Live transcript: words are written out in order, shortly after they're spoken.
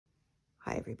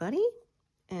Hi everybody,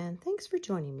 and thanks for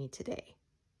joining me today.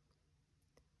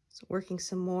 So working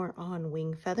some more on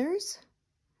wing feathers.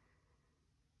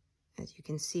 As you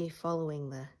can see, following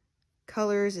the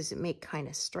colors as it make kind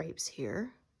of stripes here.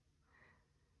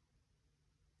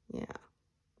 Yeah,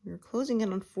 we're closing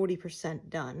in on 40%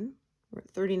 done. We're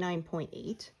at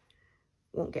 39.8.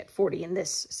 Won't get 40 in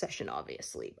this session,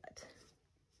 obviously, but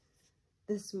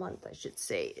this month, I should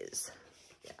say, is,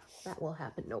 yeah, that will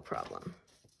happen, no problem.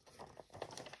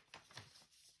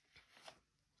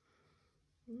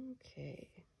 Okay.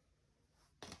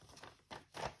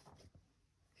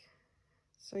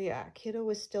 So yeah, kiddo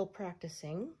is still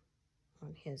practicing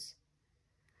on his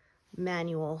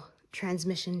manual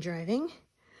transmission driving.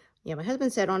 Yeah, my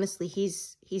husband said, honestly,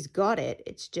 he's got it.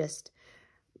 It's just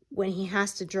when he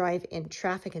has to drive in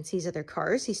traffic and sees other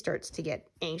cars, he starts to get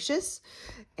anxious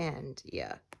and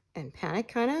yeah, and panic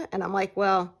kind of. And I'm like,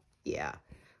 well, yeah,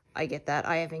 I get that.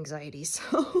 I have anxiety.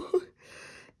 So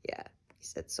yeah, he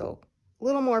said, so a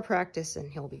little more practice and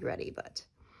he'll be ready. But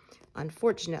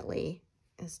unfortunately,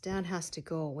 his dad has to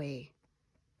go away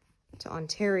to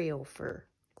Ontario for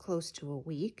close to a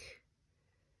week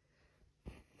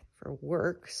for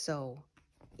work, so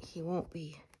he won't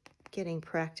be getting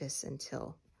practice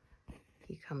until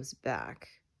he comes back.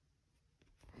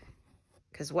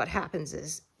 Because what happens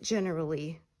is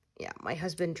generally, yeah, my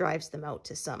husband drives them out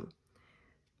to some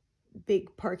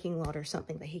big parking lot or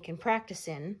something that he can practice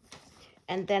in.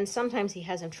 And then sometimes he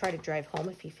has him try to drive home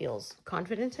if he feels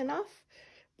confident enough.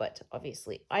 But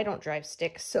obviously I don't drive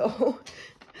stick, so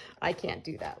I can't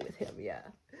do that with him, yeah.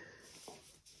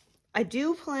 I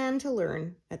do plan to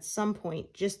learn at some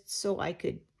point just so I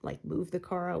could like move the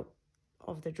car out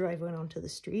of the driveway and onto the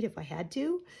street if I had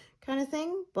to, kind of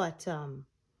thing. But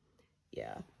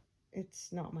yeah,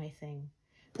 it's not my thing.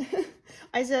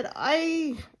 I said,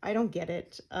 I don't get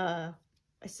it. I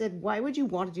said, why would you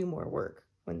want to do more work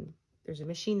when there's a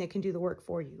machine that can do the work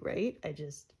for you, right?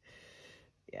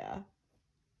 Yeah.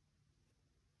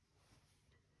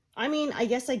 I mean, I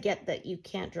guess I get that you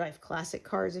can't drive classic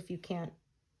cars if you can't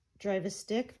drive a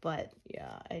stick, but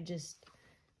yeah,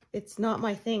 it's not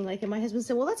my thing. Like, and my husband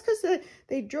said, well, that's because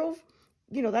they drove,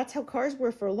 you know, that's how cars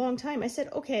were for a long time. I said,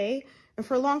 okay. And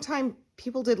for a long time,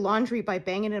 people did laundry by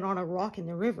banging it on a rock in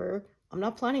the river. I'm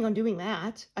not planning on doing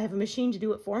that. I have a machine to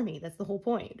do it for me. That's the whole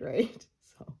point, right?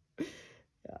 So,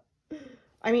 yeah.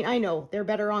 I mean, I know they're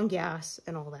better on gas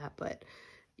and all that, but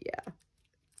yeah,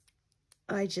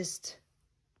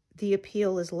 the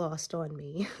appeal is lost on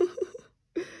me.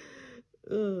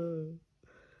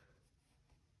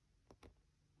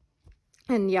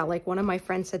 And yeah, like one of my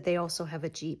friends said they also have a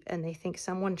Jeep and they think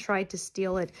someone tried to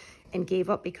steal it and gave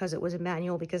up because it was a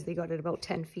manual because they got it about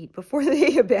 10 feet before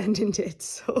they abandoned it.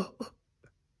 So,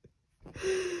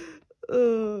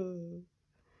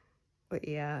 but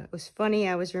yeah, it was funny.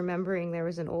 I was remembering there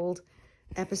was an old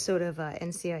episode of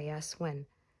NCIS when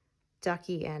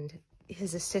Ducky and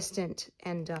his assistant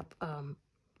end up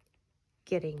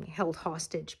getting held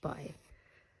hostage by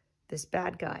this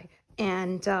bad guy.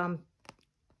 And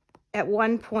at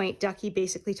one point, Ducky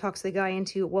basically talks the guy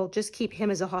into, well, just keep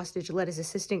him as a hostage, let his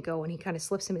assistant go. And he kind of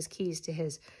slips him his keys to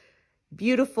his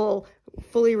beautiful,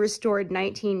 fully restored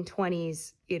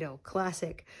 1920s, you know,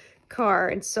 classic car.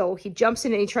 And so he jumps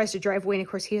in and he tries to drive away. And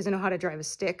of course, he doesn't know how to drive a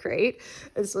stick, right?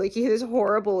 It's like he has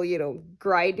horrible, you know,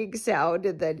 grinding sound.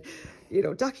 And then, you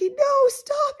know, Ducky, no,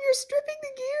 stop, you're stripping the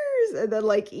gears. And then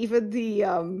like even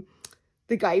the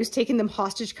guy who's taking them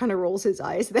hostage kind of rolls his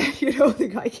eyes that, you know, the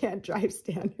guy can't drive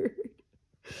standard.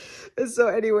 And so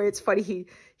anyway, it's funny.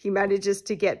 He manages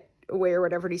to get away or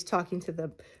whatever. And he's talking to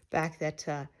the back that,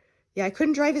 yeah, I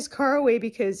couldn't drive his car away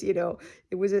because, you know,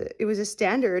 it was a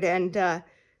standard. And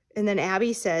then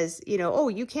Abby says, you know, oh,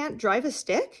 you can't drive a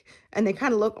stick? And they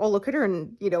kind of look at her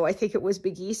and, you know, I think it was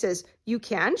Big E says, you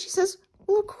can? She says,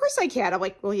 well, of course I can. I'm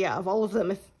like, well, yeah, of all of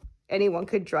them, if anyone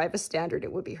could drive a standard,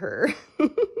 it would be her.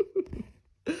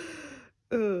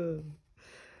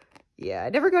 Yeah, I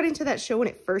never got into that show when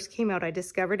it first came out. I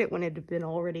discovered it when it had been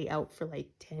already out for like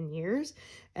 10 years.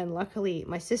 And luckily,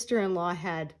 my sister-in-law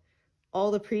had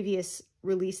all the previous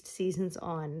released seasons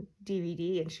on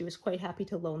DVD, and she was quite happy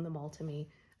to loan them all to me.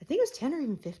 I think it was 10 or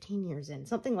even 15 years in,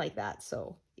 something like that.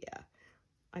 So yeah,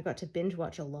 I got to binge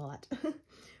watch a lot.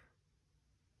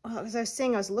 As I was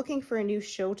saying, I was looking for a new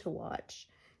show to watch,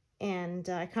 and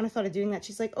I kind of thought of doing that.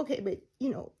 She's like, okay, but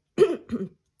you know,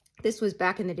 this was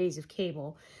back in the days of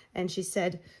cable. And she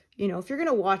said, you know, if you're going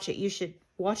to watch it, you should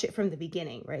watch it from the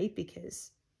beginning, right? Because,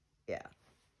 yeah,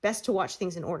 best to watch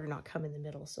things in order, not come in the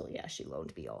middle. So, yeah, she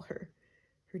loaned me all her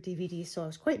DVDs. So I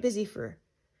was quite busy for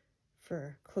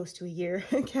close to a year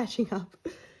catching up.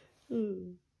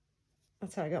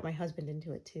 That's how I got my husband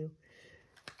into it too.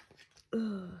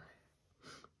 Ugh.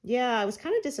 Yeah, I was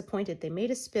kind of disappointed. They made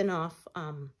a spin-off,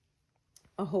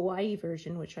 a Hawaii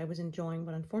version, which I was enjoying,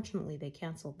 but unfortunately they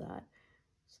canceled that.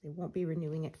 So they won't be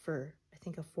renewing it for, I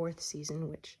think, a 4th season,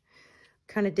 which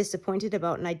I'm kind of disappointed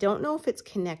about. And I don't know if it's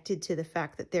connected to the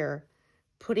fact that they're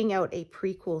putting out a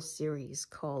prequel series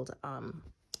called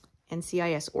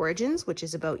NCIS Origins, which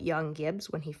is about young Gibbs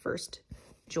when he first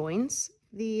joins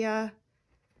the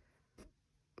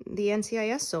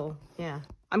NCIS. So yeah,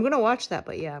 I'm gonna watch that,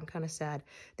 but yeah, I'm kind of sad.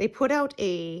 They put out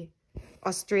a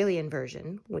Australian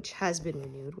version, which has been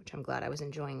renewed, which I'm glad. I was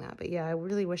enjoying that. But yeah, I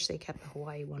really wish they kept the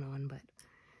Hawaii one on, but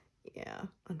yeah,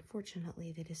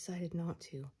 unfortunately they decided not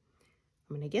to.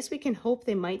 I mean, I guess we can hope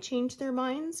they might change their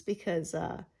minds, because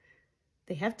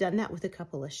they have done that with a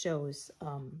couple of shows.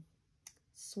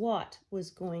 SWAT was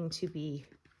going to be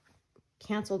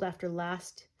canceled after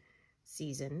last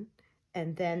season,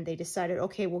 and then they decided,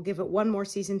 okay, we'll give it one more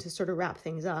season to sort of wrap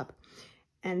things up.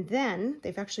 And then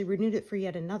they've actually renewed it for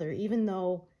yet another, even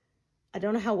though I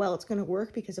don't know how well it's going to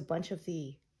work, because a bunch of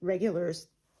the regulars,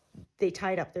 they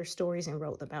tied up their stories and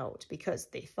wrote them out because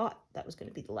they thought that was going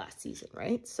to be the last season,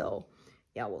 right? So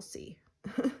yeah, we'll see.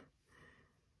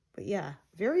 But yeah,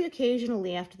 very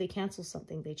occasionally after they cancel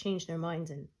something, they change their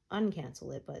minds and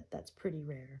uncancel it, but that's pretty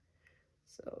rare.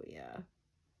 So yeah.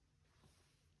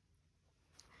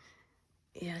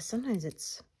 Yeah, sometimes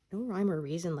it's no rhyme or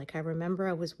reason. Like, I remember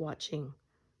I was watching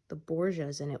The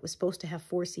Borgias, and it was supposed to have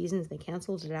 4 seasons. They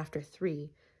canceled it after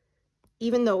 3,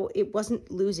 even though it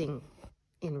wasn't losing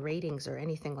in ratings or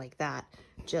anything like that.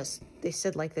 Just, they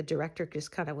said, like, the director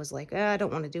just kind of was like, I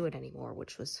don't want to do it anymore,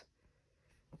 which was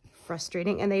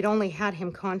frustrating. And they'd only had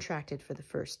him contracted for the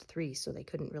first 3, so they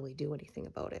couldn't really do anything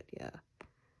about it. Yeah.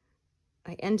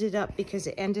 I ended up, because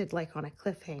it ended like on a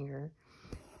cliffhanger,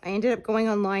 I ended up going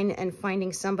online and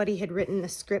finding somebody had written a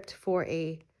script for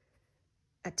a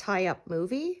tie-up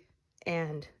movie,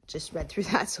 and just read through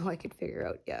that so I could figure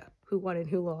out, yeah, who won and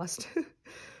who lost.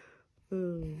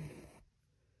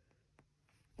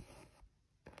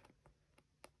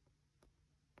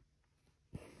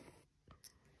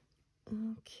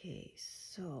 Okay,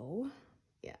 so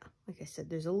yeah, like I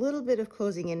said, there's a little bit of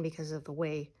closing in because of the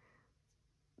way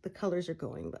the colors are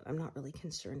going, but I'm not really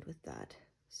concerned with that.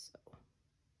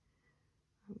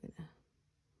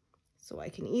 So I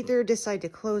can either decide to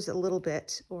close a little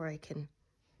bit, or I can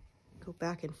go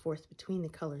back and forth between the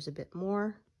colors a bit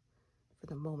more. For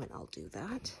the moment, I'll do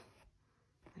that.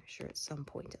 I'm sure at some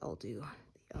point I'll do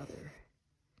the other.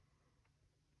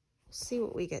 We'll see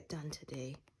what we get done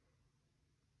today,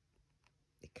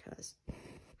 because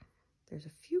there's a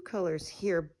few colors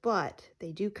here, but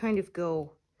they do kind of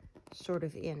go sort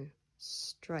of in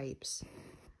stripes,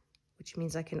 which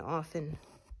means I can often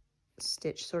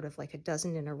stitch sort of like a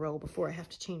dozen in a row before I have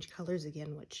to change colors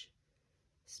again, which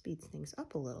speeds things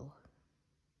up a little.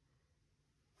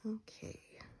 Okay.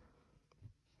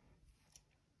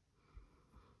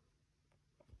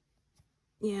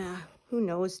 Yeah, who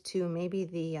knows too, maybe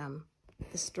the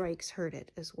strikes hurt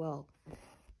it as well.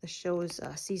 The show's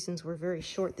seasons were very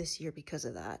short this year because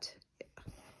of that. Yeah.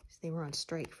 They were on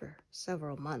strike for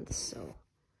several months, so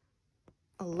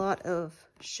a lot of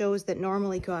shows that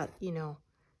normally got, you know,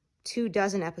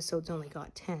 24 episodes only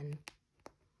got 10,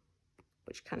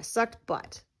 which kind of sucked,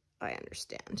 but I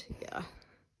understand. Yeah.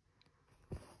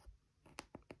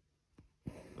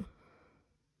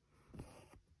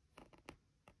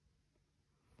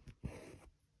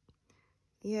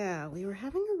 Yeah, we were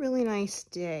having a really nice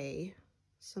day,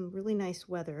 some really nice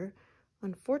weather.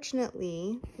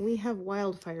 Unfortunately, we have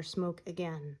wildfire smoke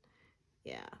again.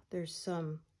 Yeah, there's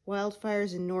some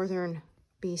wildfires in northern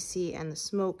BC, and the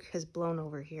smoke has blown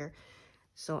over here.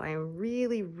 So I'm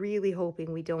really, really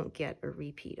hoping we don't get a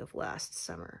repeat of last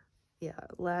summer. Yeah,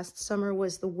 last summer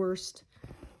was the worst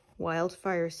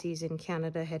wildfire season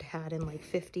Canada had had in like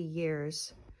 50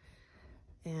 years.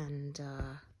 And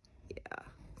yeah,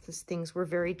 because things were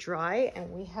very dry, and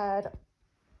we had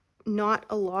not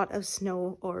a lot of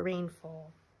snow or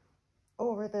rainfall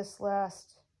over this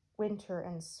last winter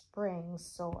and spring.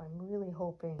 So I'm really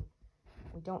hoping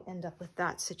we don't end up with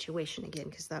that situation again,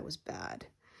 because that was bad.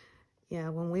 Yeah,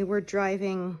 when we were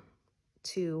driving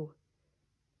to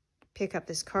pick up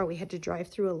this car, we had to drive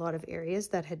through a lot of areas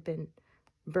that had been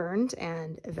burned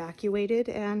and evacuated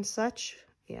and such.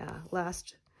 Yeah,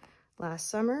 last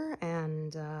summer,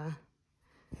 and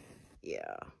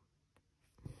yeah.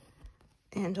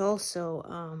 And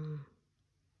also,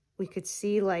 we could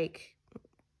see, like,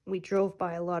 we drove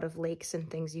by a lot of lakes and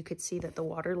things. You could see that the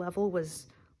water level was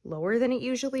lower than it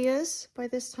usually is by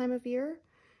this time of year.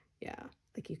 Yeah,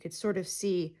 like you could sort of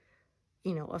see,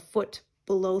 you know, a foot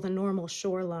below the normal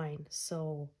shoreline.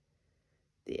 So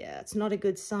yeah, it's not a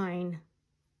good sign.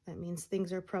 That means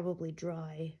things are probably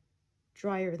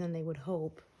drier than they would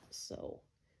hope. So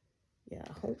yeah,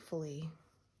 hopefully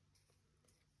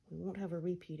we won't have a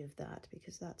repeat of that,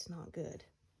 because that's not good.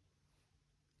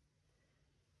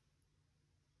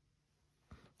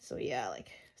 So yeah, like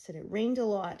I said, it rained a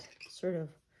lot sort of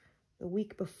the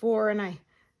week before, and I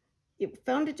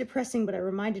found it depressing, but I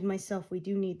reminded myself we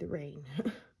do need the rain.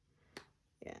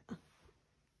 Yeah.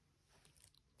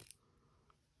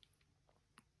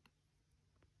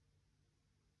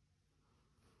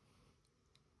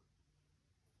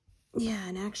 Yeah,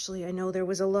 and actually I know there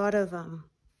was a lot of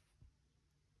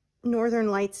Northern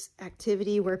Lights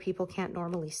activity where people can't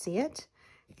normally see it.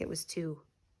 It was too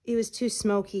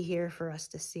smoky here for us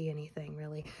to see anything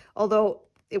really. Although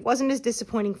it wasn't as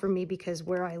disappointing for me, because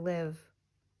where I live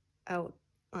out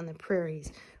on the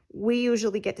prairies, we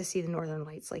usually get to see the Northern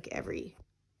Lights like every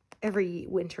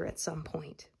winter at some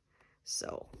point.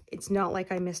 So it's not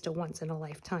like I missed a once in a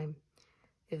lifetime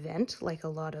event like a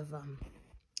lot of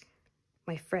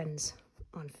my friends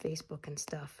on Facebook and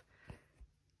stuff.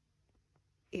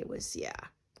 It was, yeah,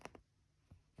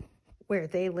 where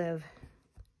they live,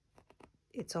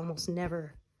 it's almost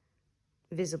never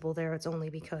visible there. It's only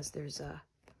because there's a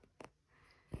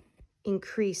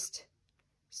increased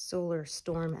solar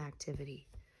storm activity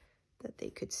that they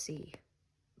could see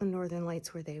the Northern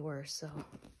Lights where they were. So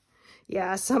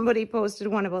yeah, somebody posted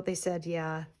one about, they said,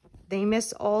 yeah, they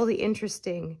miss all the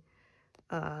interesting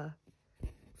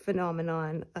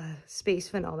space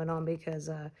phenomenon, because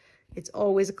it's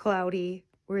always cloudy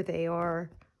where they are,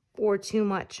 or too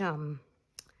much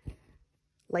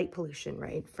light pollution,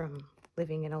 right, from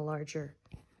living in a larger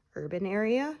urban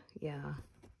area. Yeah.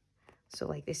 So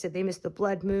like they said, they missed the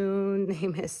blood moon, they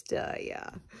missed, yeah,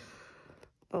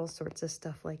 all sorts of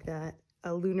stuff like that.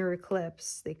 A lunar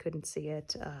eclipse, they couldn't see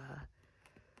it.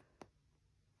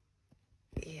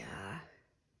 Yeah.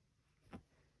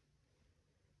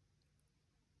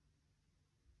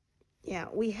 Yeah,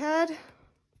 we had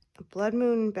a blood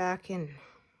moon back in,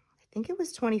 I think it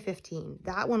was 2015.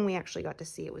 That one we actually got to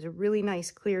see. It was a really nice,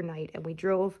 clear night, and we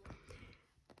drove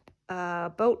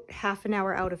about half an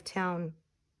hour out of town,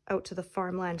 out to the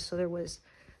farmland, so there was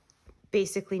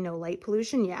basically no light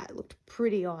pollution. Yeah, it looked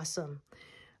pretty awesome.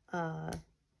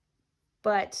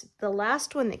 But the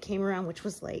last one that came around, which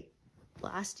was like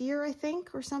last year, I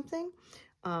think, or something,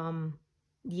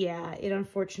 yeah, it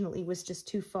unfortunately was just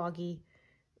too foggy.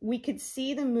 We could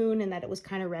see the moon and that it was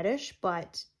kind of reddish,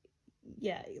 but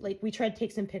yeah, like we tried to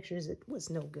take some pictures. It was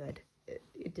no good.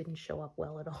 It didn't show up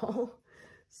well at all.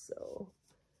 So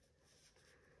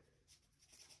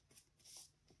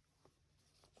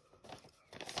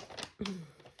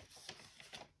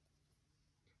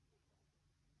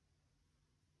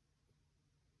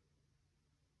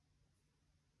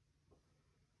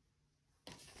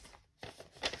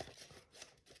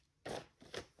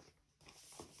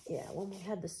yeah, when we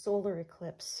had the solar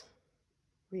eclipse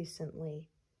recently,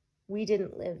 we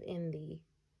didn't live in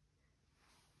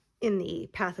the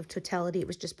path of totality. It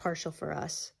was just partial for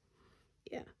us.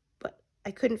 Yeah, but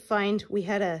I couldn't find, we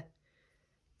had a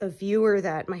viewer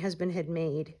that my husband had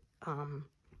made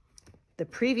the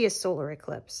previous solar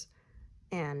eclipse,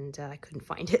 and I couldn't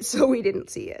find it, so we didn't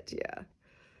see it. Yeah.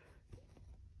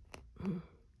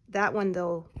 That one,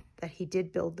 though, that he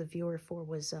did build the viewer for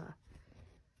was,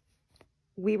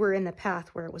 we were in the path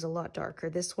where it was a lot darker.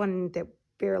 This one that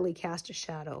barely cast a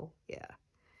shadow, yeah,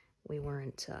 we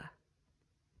weren't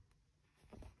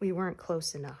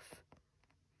close enough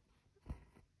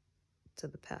to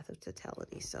the path of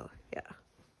totality. So yeah.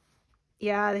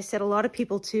 Yeah, they said a lot of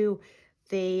people too,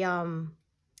 they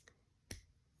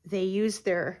used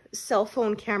their cell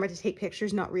phone camera to take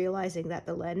pictures, not realizing that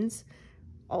the lens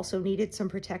also needed some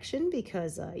protection,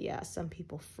 because yeah, some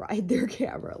people fried their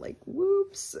camera, like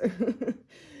whoops.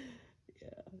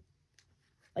 Yeah,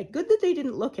 like good that they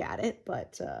didn't look at it,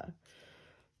 but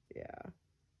yeah,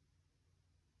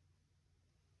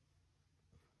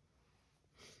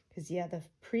 because yeah, the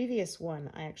previous one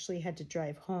I actually had to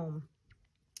drive home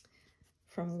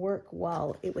from work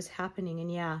while it was happening,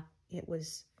 and yeah, it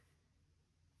was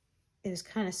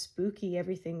kind of spooky.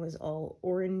 Everything was all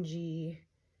orangey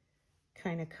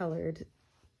kind of colored.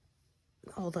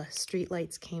 All the street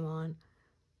lights came on.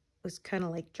 It was kind of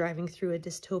like driving through a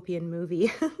dystopian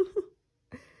movie.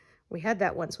 We had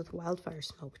that once with wildfire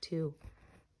smoke too,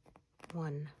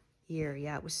 one year.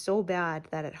 Yeah, it was so bad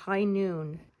that at high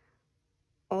noon,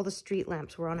 all the street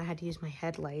lamps were on. I had to use my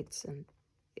headlights, and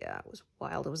yeah, it was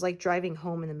wild. It was like driving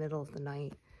home in the middle of the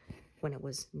night when it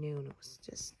was noon. It was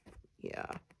just,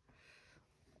 yeah,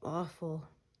 awful.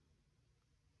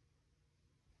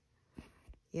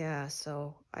 Yeah,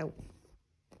 so I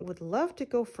would love to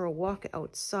go for a walk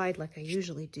outside like I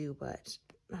usually do, but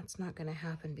that's not going to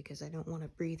happen because I don't want to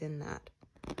breathe in that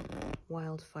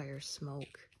wildfire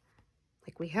smoke.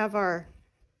 Like, we have our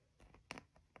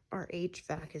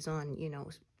HVAC is on, you know,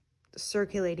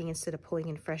 circulating instead of pulling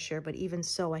in fresh air, but even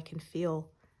so, I can feel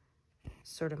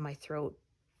sort of my throat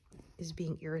is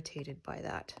being irritated by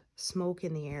that smoke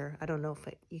in the air. I don't know if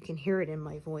you can hear it in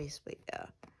my voice, but yeah,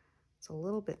 it's a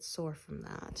little bit sore from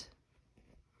that.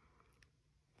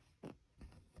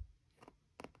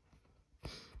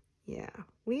 Yeah,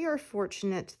 we are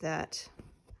fortunate that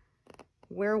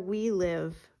where we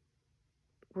live,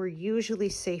 we're usually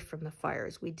safe from the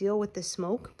fires. We deal with the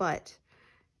smoke, but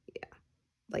yeah,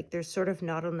 like there's sort of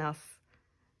not enough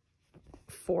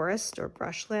forest or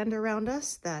brushland around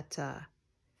us that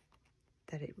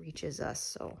that it reaches us.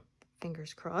 So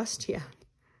fingers crossed. Yeah.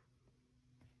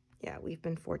 Yeah, we've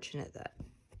been fortunate that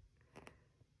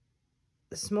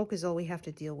the smoke is all we have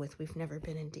to deal with. We've never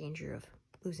been in danger of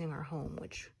losing our home,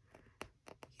 which,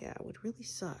 yeah, would really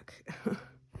suck.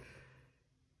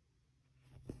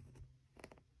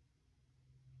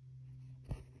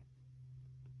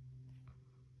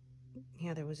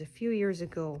 Yeah, there was a few years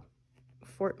ago,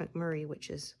 Fort McMurray,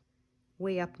 which is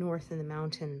way up north in the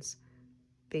mountains,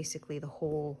 basically the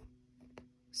whole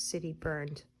city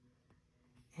burned.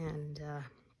 And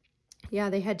yeah,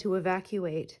 they had to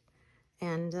evacuate.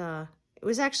 And it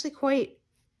was actually quite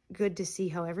good to see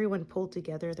how everyone pulled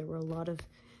together. There were a lot of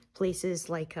places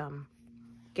like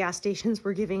gas stations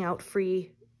were giving out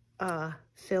free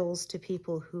fills to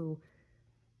people who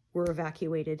were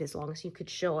evacuated, as long as you could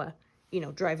show a, you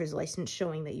know, driver's license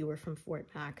showing that you were from Fort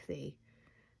Mac. A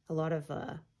lot of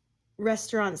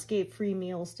restaurants gave free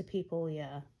meals to people.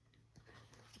 Yeah.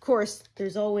 Of course,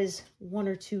 there's always one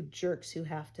or two jerks who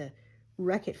have to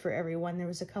wreck it for everyone. There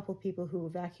was a couple people who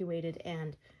evacuated,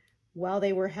 and while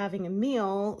they were having a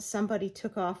meal, somebody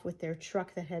took off with their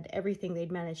truck that had everything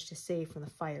they'd managed to save from the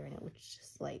fire in it, which is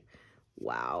just like,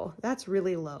 wow, that's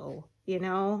really low, you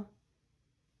know?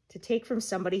 To take from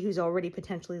somebody who's already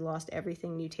potentially lost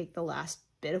everything, you take the last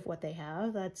bit of what they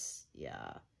have, that's,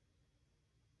 yeah,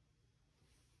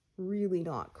 really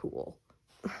not cool.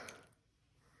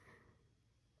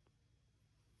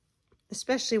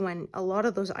 Especially when a lot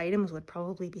of those items would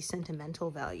probably be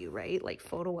sentimental value, right? Like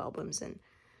photo albums and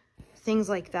things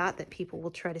like that that people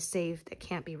will try to save that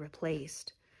can't be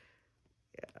replaced.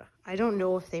 Yeah, I don't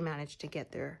know if they managed to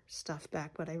get their stuff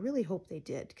back, but I really hope they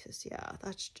did, because, yeah,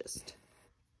 that's just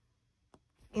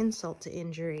insult to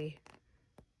injury.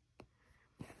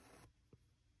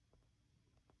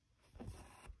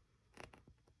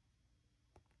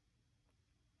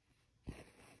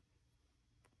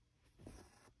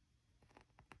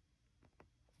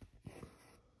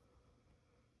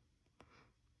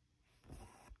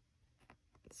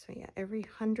 So yeah, every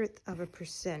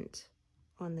 100%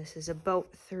 on this is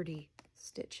about 30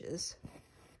 stitches.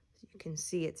 So you can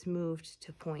see it's moved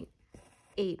to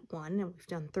 0.81, and we've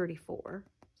done 34.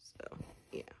 So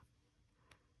yeah.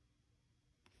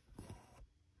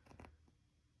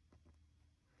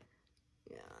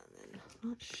 Yeah, and then I'm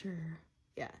not sure.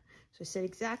 Yeah, so I said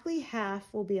exactly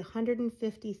half will be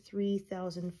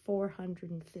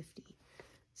 153,450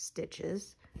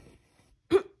 stitches.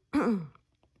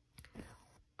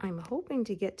 I'm hoping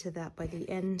to get to that by the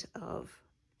end of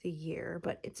the year,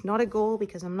 but it's not a goal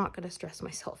because I'm not going to stress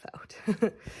myself out.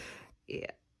 Yeah.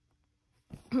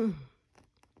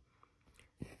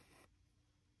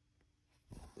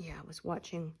 Yeah, I was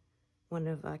watching one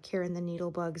of Karen the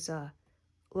Needlebug's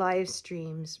live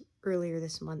streams earlier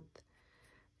this month.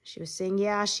 She was saying,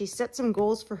 yeah, she set some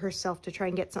goals for herself to try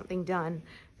and get something done,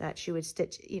 that she would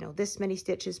stitch, you know, this many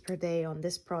stitches per day on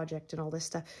this project and all this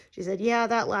stuff. She said, yeah,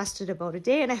 that lasted about a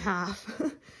day and a half.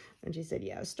 And she said,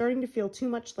 yeah, I was starting to feel too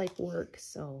much like work.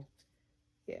 So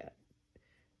yeah,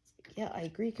 yeah, I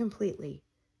agree completely.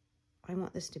 I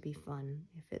want this to be fun.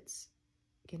 If it's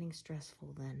getting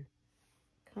stressful, then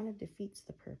it kind of defeats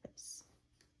the purpose.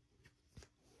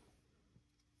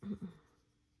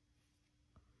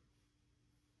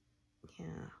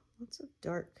 Yeah, lots of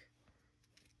dark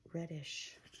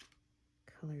reddish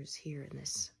colors here in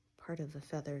this part of the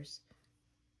feathers.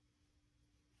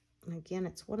 And again,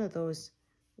 it's one of those,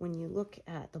 when you look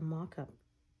at the mock-up,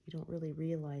 you don't really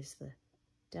realize the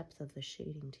depth of the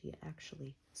shading till you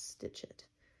actually stitch it.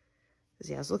 Because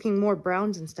yeah, I was looking more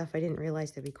browns and stuff, I didn't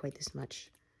realize there'd be quite this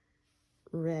much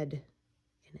red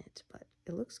in it, but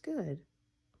it looks good,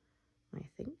 I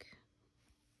think.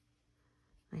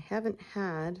 I haven't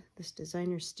had this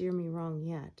designer steer me wrong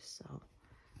yet, so.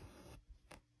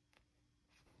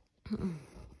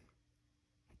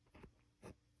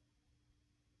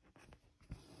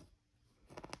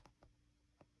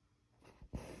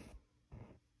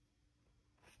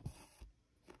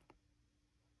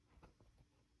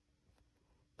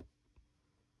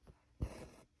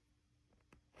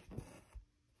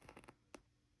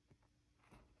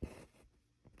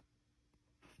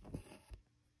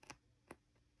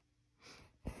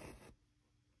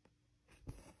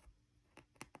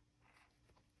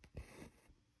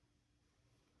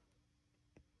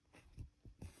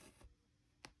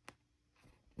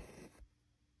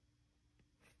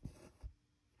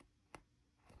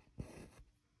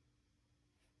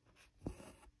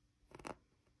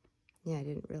 Yeah, I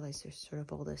didn't realize there's sort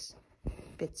of all this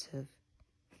bits of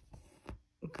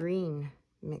green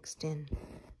mixed in.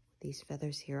 These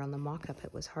feathers here on the mock-up,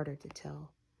 it was harder to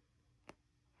tell.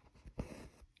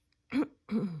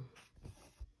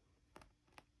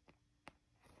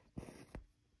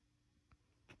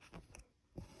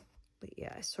 But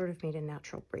yeah, I sort of made a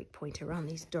natural break point around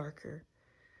these darker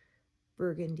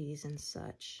burgundies and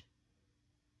such.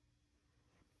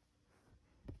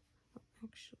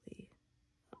 Actually,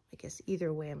 I guess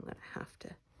either way I'm going to have to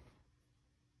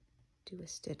do a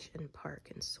stitch and park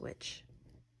and switch,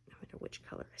 no matter which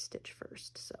color I stitch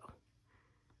first, so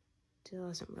it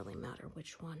doesn't really matter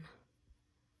which one.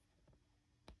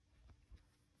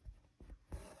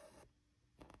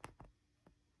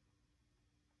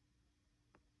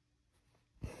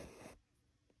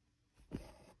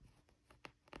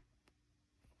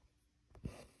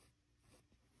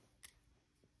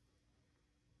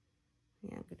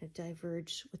 Yeah, I'm going to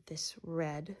diverge with this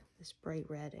red, this bright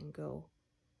red, and go.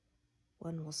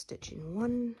 One will stitch in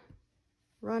one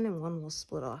run and one will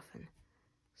split off and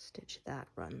stitch that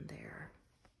run there.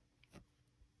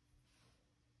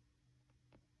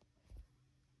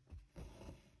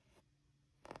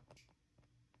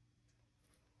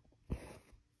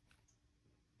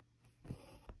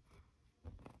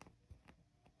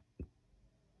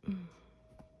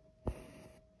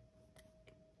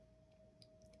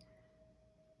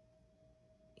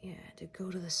 Yeah, to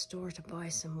go to the store to buy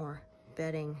some more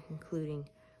bedding, including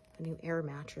a new air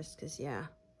mattress, because yeah,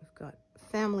 we've got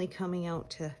family coming out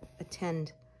to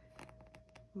attend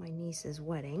my niece's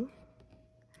wedding,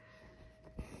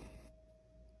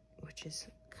 which is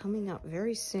coming up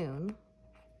very soon.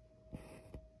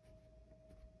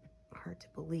 Hard to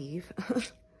believe.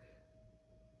 But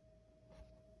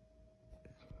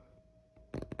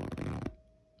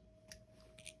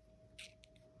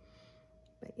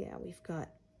yeah, we've got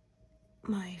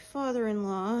my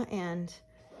father-in-law and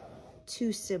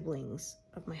 2 siblings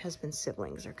of my husband's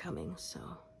siblings are coming, so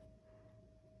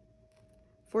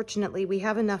fortunately we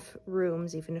have enough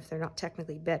rooms, even if they're not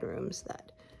technically bedrooms,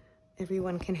 that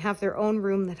everyone can have their own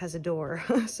room that has a door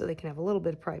so they can have a little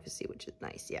bit of privacy, which is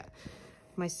nice. Yeah,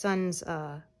 my son's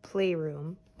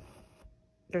playroom,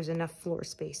 there's enough floor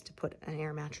space to put an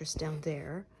air mattress down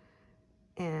there,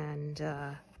 and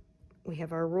we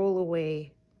have our rollaway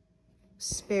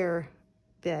spare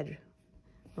bed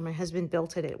where my husband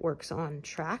built it. It works on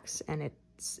tracks and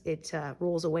it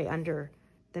rolls away under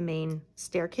the main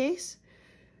staircase.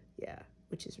 Yeah,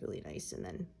 which is really nice. And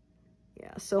then,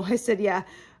 yeah, so I said, yeah,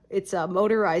 it's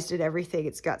motorized and everything.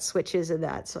 It's got switches and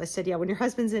that. So I said, yeah, when your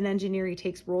husband's an engineer, he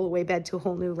takes rollaway bed to a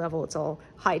whole new level. It's all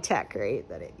high tech, right?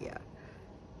 That it, yeah,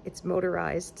 it's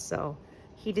motorized. So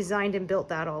he designed and built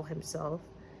that all himself.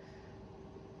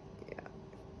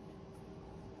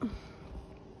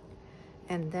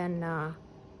 And then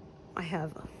I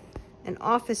have an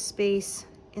office space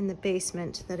in the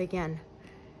basement that, again,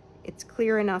 it's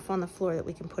clear enough on the floor that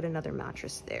we can put another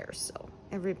mattress there. So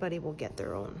everybody will get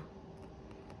their own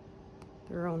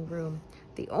room.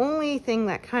 The only thing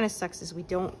that kind of sucks is we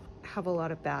don't have a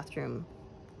lot of bathroom.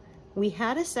 We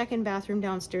had a second bathroom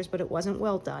downstairs, but it wasn't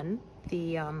well done.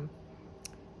 Yeah,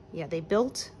 they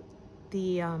built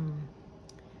the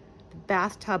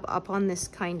bathtub up on this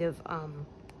kind of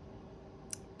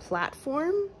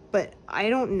platform, but I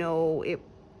don't know,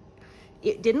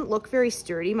 it didn't look very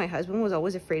sturdy. My husband was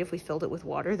always afraid if we filled it with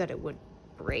water that it would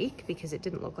break because it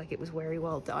didn't look like it was very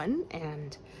well done.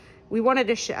 And we wanted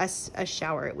a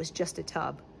shower. It was just a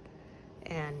tub,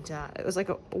 and it was like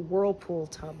a whirlpool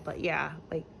tub, but yeah,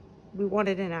 like we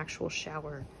wanted an actual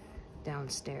shower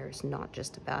downstairs, not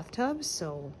just a bathtub.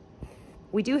 So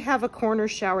we do have a corner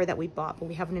shower that we bought, but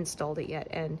we haven't installed it yet.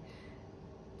 And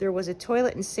there was a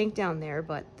toilet and sink down there,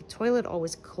 but the toilet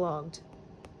always clogged.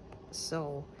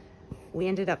 So we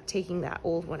ended up taking that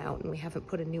old one out and we haven't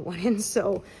put a new one in.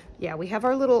 So yeah, we have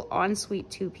our little ensuite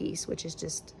 2-piece, which is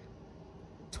just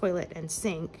toilet and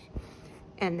sink.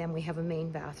 And then we have a main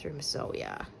bathroom. So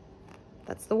yeah,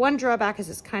 that's the one drawback,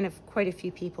 is it's kind of quite a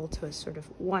few people to a sort of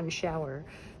one shower.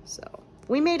 So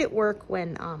we made it work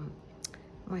when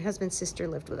my husband's sister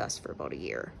lived with us for about a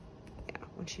year. Yeah,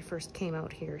 when she first came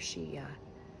out here, she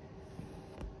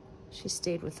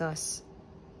stayed with us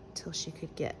till she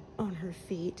could get on her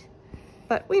feet.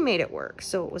 But we made it work.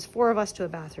 So it was 4 of us to a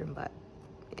bathroom, but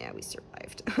yeah, we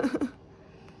survived.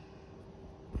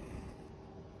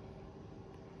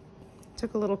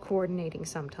 Took a little coordinating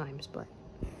sometimes, but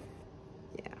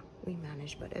yeah, we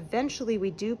managed. But eventually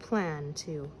we do plan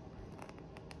to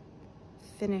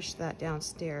finish that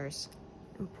downstairs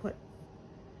and put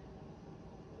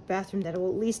a bathroom that will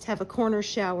at least have a corner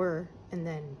shower and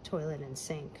then toilet and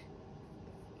sink.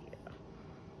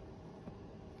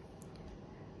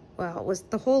 well, it was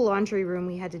the whole laundry room.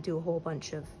 We had to do a whole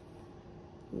bunch of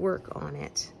work on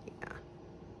it. Yeah,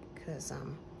 because,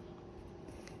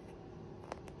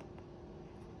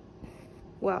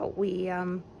 well, we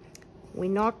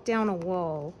knocked down a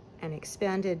wall and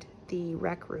expanded the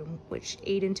rec room, which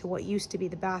ate into what used to be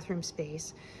the bathroom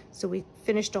space. So we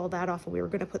finished all that off, and we were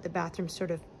going to put the bathroom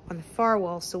sort of on the far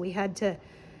wall. So we had to,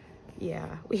 yeah,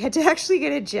 we had to actually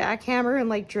get a jackhammer and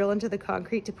like drill into the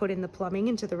concrete to put in the plumbing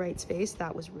into the right space.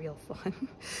 That was real fun.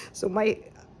 So my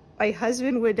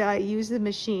husband would use the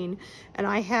machine, and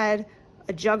I had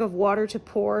a jug of water to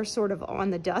pour sort of on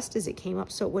the dust as it came up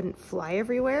so it wouldn't fly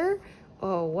everywhere.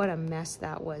 Oh, what a mess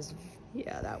that was.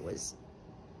 Yeah, that was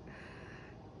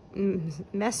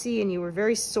messy, and you were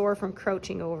very sore from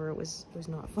crouching over. It was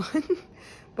not fun.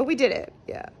 But we did it.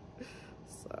 Yeah.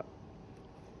 So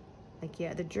like,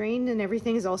 yeah, the drain and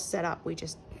everything is all set up. We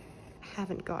just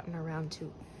haven't gotten around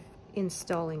to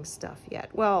installing stuff yet.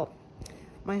 Well,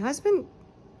 my husband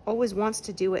always wants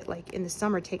to do it like in the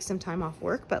summer, take some time off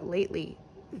work, but lately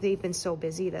they've been so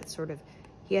busy that sort of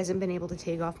he hasn't been able to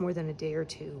take off more than a day or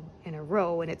two in a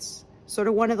row. And it's sort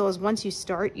of one of those, once you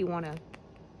start, you want to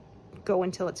go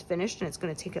until it's finished, and it's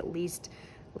going to take at least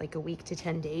like a week to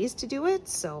 10 days to do it.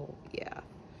 So yeah,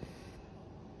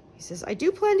 he says, I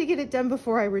do plan to get it done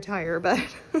before I retire, but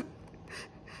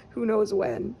who knows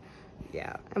when.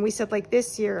 Yeah. And we said like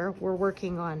this year we're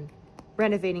working on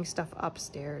renovating stuff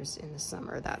upstairs in the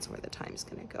summer. That's where the time's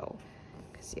going to go.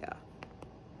 Because yeah,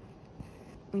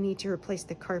 we need to replace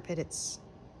the carpet. It's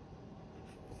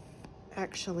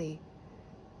actually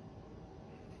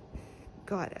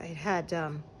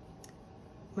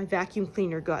my vacuum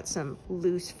cleaner got some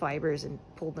loose fibers and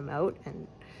pulled them out, and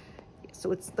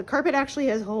so it's, the carpet actually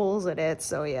has holes in it.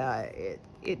 So yeah,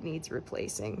 it needs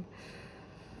replacing,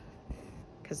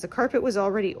 because the carpet was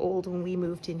already old when we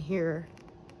moved in here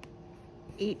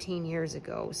 18 years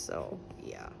ago. So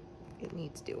yeah, it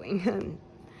needs doing.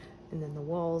 And then the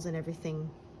walls and everything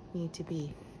need to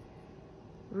be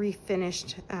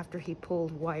refinished after he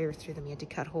pulled wire through them. He had to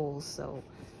cut holes. So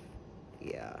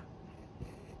yeah.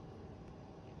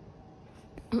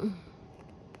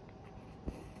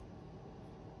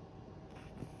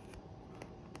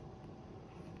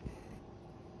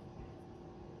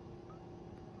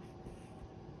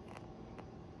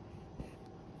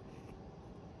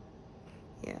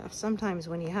 Yeah, sometimes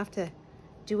when you have to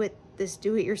do it, this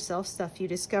do-it-yourself stuff, you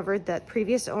discovered that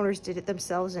previous owners did it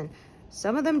themselves, and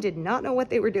some of them did not know what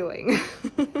they were doing.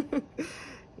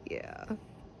 Yeah.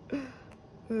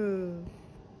 It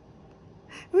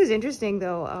was interesting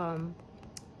though.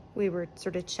 We were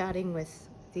sort of chatting with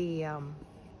the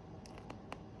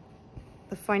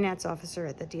finance officer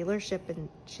at the dealership, and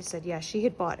she said, yeah, she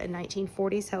had bought a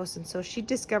 1940s house, and so she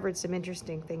discovered some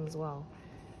interesting things while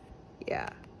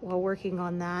working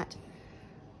on that.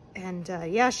 And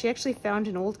yeah, she actually found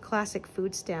an old classic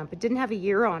food stamp. It didn't have a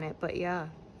year on it, but yeah,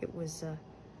 it was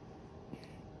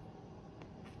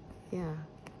yeah,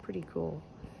 pretty cool.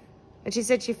 And she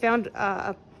said she found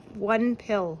one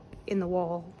pill in the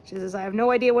wall. She says, I have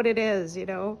no idea what it is, you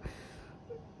know.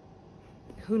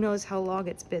 Who knows how long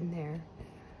it's been there.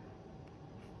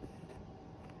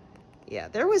 Yeah,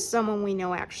 there was someone we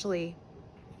know, actually,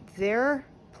 their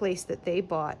place that they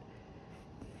bought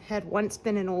had once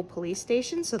been an old police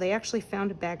station, so they actually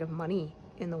found a bag of money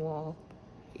in the wall.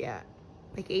 Yeah,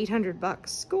 like $800.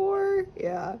 Score.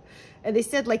 Yeah. And they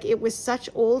said like it was such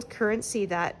old currency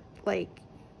that like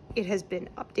it has been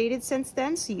updated since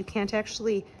then, so you can't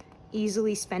actually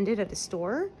easily spend it at a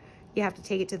store. You have to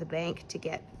take it to the bank to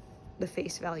get the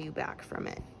face value back from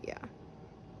it. Yeah,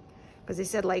 because they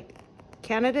said like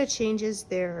Canada changes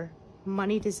their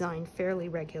money design fairly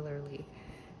regularly,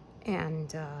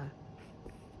 and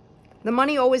the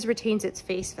money always retains its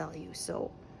face value.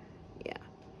 So yeah,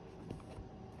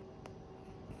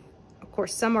 of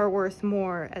course some are worth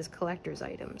more as collector's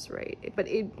items, right? But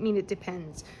it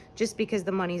depends. Just because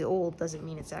the money's old doesn't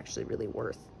mean it's actually really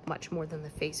worth much more than the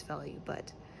face value.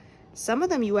 But some of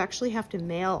them you actually have to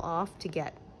mail off to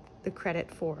get the credit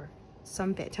for.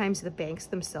 Sometimes the banks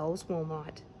themselves will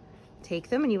not take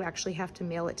them, and you actually have to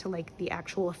mail it to like the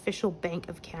actual official Bank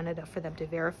of Canada for them to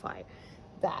verify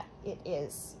that it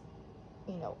is,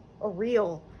 you know, a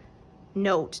real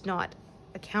note, not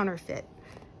a counterfeit.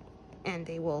 And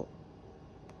they will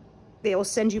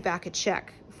send you back a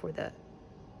check for the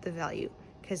value.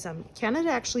 Because Canada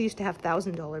actually used to have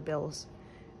 $1,000 bills,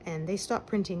 and they stopped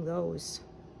printing those.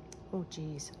 Oh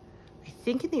geez, I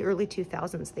think in the early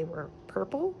 2000s they were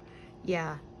purple.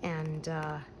 Yeah, and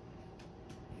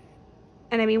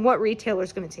I mean, what retailer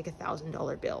is going to take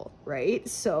 $1,000 bill, right?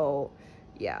 So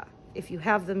yeah, if you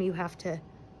have them, you have to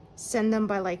send them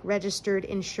by like registered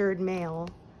insured mail,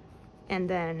 and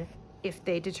then if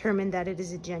they determine that it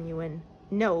is a genuine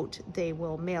note, they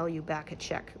will mail you back a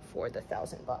check for the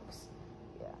 $1,000.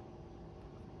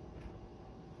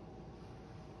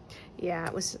 Yeah,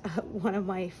 it was one of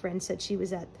my friends said she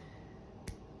was at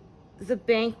the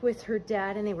bank with her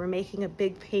dad and they were making a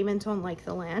big payment on like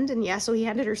the land, and yeah, so he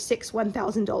handed her 6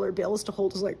 $1,000 bills to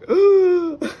hold. Is like,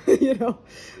 you know,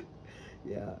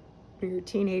 yeah, when you're a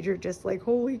teenager, just like,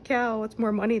 holy cow, it's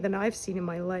more money than I've seen in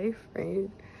my life, right?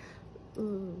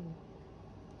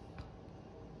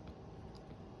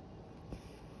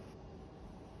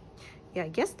 Yeah, I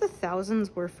guess the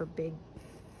thousands were for big,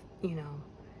 you know,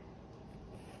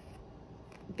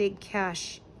 big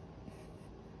cash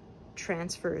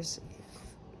transfers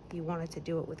if you wanted to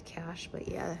do it with cash. But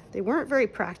yeah, they weren't very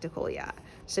practical. Yeah,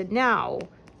 so now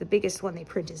the biggest one they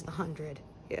print is the 100.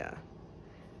 Yeah,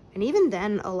 and even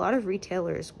then a lot of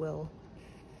retailers will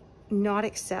not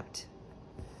accept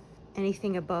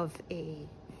anything above a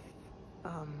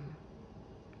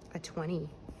 20.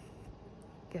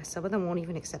 Yeah, some of them won't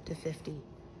even accept a 50,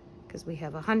 because we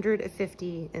have 100, a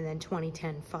 50, and then 20,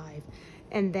 10, 5,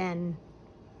 and then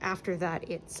after that,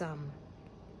 it's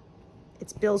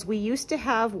bills. We used to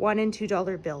have $1 and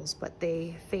 $2 bills, but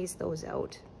they phased those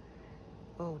out.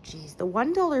 Oh, geez. The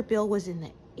 $1 bill was in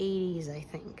the 80s, I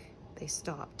think. They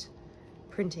stopped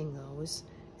printing those.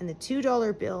 And the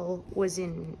 $2 bill was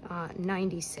in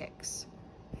 96.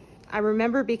 I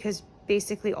remember because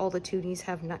basically all the toonies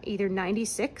have either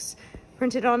 96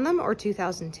 printed on them or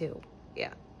 2002.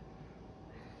 Yeah.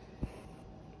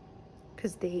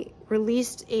 Because they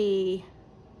released a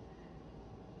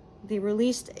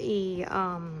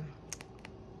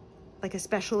like a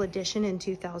special edition in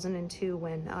 2002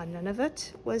 when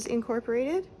Nunavut was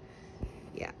incorporated.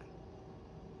 Yeah,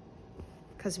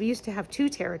 because we used to have 2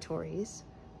 territories,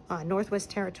 Northwest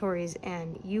Territories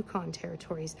and Yukon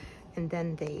Territories, and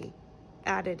then they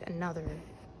added another.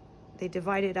 They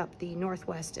divided up the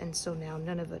Northwest, and so now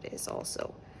Nunavut is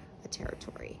also a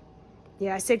territory.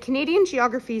 Yeah, I said Canadian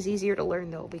geography is easier to learn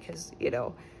though, because, you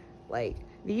know, like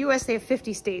the US, they have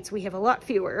 50 states. We have a lot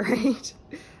fewer, right?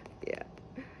 Yeah.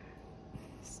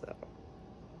 So.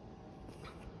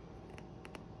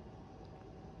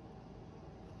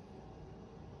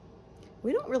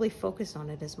 We don't really focus on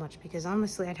it as much because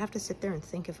honestly, I'd have to sit there and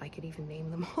think if I could even name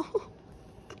them all.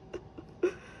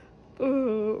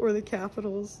 Or the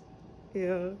capitals.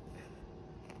 Yeah.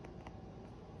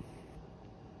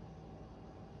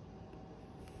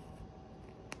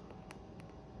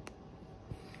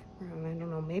 I don't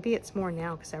know, maybe it's more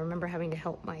now because I remember having to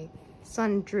help my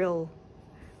son drill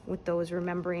with those,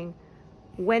 remembering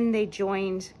when they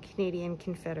joined Canadian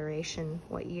Confederation,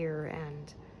 what year,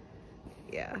 and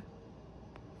yeah.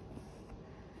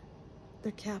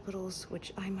 Their capitals,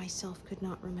 which I myself could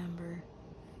not remember.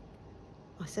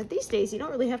 I said these days you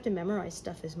don't really have to memorize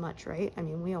stuff as much, right? I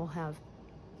mean, we all have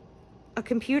a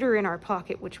computer in our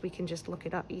pocket which we can just look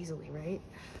it up easily, right?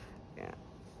 Yeah.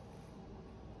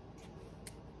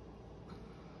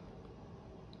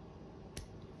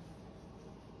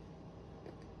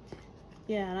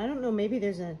 Yeah, and I don't know, maybe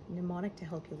there's a mnemonic to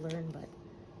help you learn, but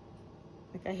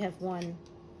like I have one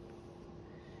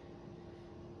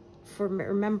for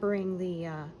remembering the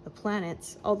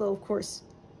planets, although of course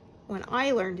when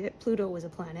I learned it, Pluto was a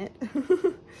planet.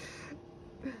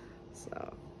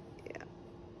 So, yeah.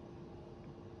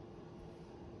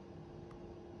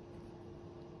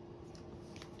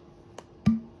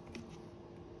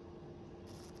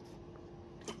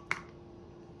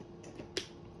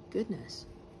 Goodness.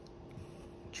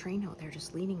 Train out there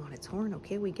just leaning on its horn.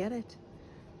 Okay, we get it.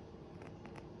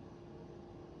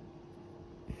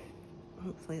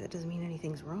 Hopefully that doesn't mean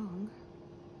anything's wrong.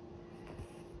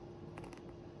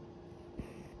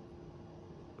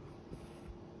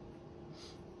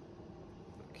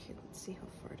 Okay, let's see how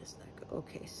far does that go.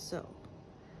 Okay, so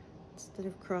instead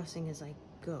of crossing as I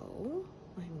go,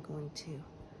 I'm going to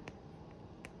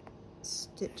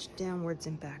stitch downwards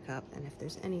and back up, and if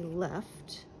there's any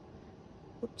left,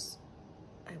 whoops,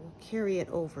 I will carry it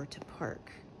over to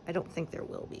park. I don't think there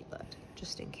will be, but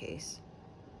just in case.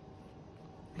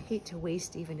 I hate to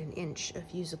waste even an inch of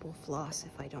usable floss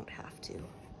if I don't have to,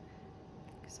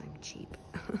 because I'm cheap.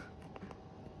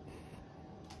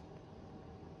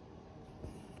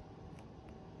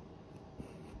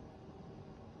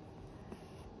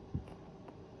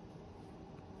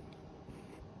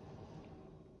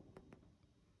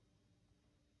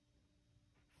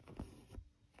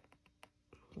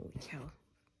 Holy cow,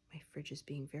 my fridge is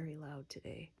being very loud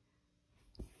today.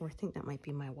 Or I think that might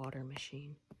be my water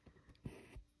machine.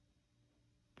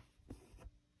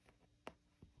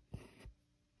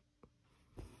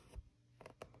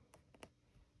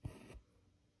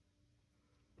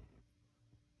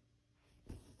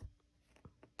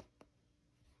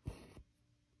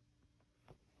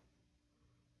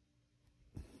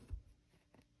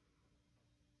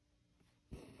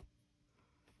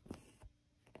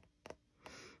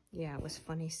 Yeah, it was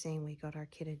funny saying we got our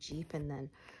kid a Jeep, and then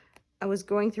I was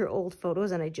going through old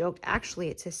photos and I joked, actually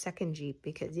it's his second Jeep,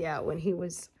 because yeah, when he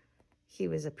was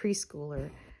a preschooler,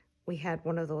 we had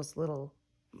one of those little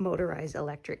motorized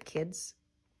electric kids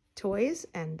toys,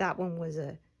 and that one was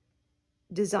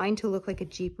designed to look like a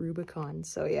Jeep Rubicon.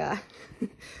 So yeah,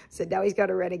 so now he's got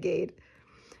a Renegade.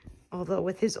 Although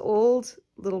with his old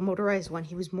little motorized one,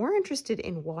 he was more interested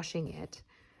in washing it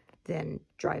than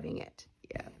driving it.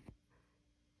 Yeah.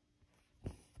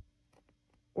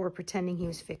 Or pretending he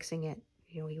was fixing it.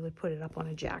 You know, he would put it up on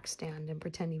a jack stand and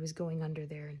pretend he was going under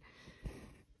there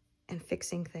and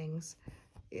fixing things.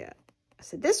 Yeah. I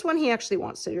said, this one he actually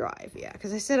wants to drive. Yeah.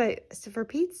 Because I said, for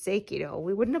Pete's sake, you know,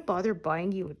 we wouldn't have bothered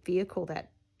buying you a vehicle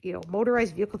that, you know,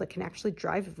 motorized vehicle that can actually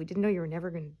drive if we didn't know you were never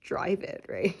going to drive it,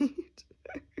 right?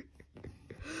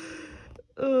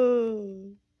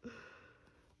 Oh.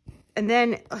 And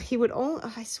then he would only,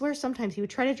 I swear sometimes he would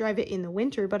try to drive it in the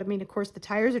winter, but I mean, of course, the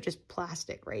tires are just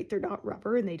plastic, right? They're not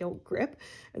rubber and they don't grip.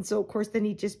 And so, of course, then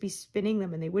he'd just be spinning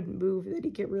them and they wouldn't move, and then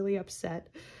he'd get really upset.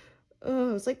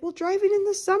 It's like, well, drive it in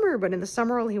the summer. But in the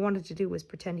summer, all he wanted to do was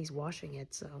pretend he's washing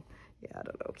it. So, yeah, I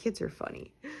don't know. Kids are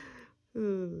funny.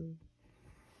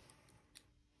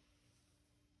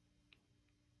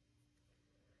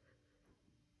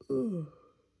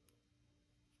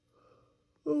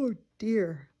 Oh,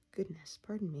 dear. Goodness,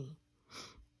 pardon me.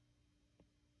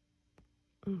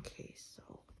 Okay, so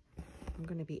I'm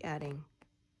going to be adding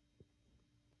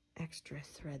extra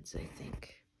threads, I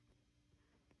think.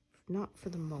 Not for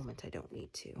the moment, I don't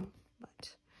need to,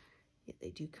 but yeah,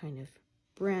 they do kind of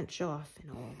branch off in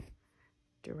all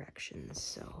directions,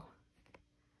 so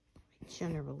I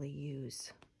generally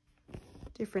use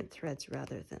different threads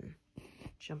rather than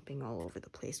jumping all over the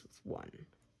place with one.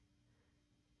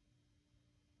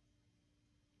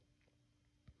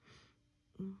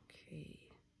 Okay,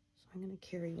 so I'm going to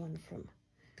carry one from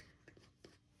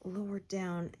lower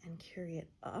down and carry it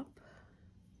up.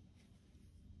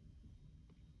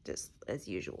 Just as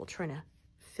usual, trying to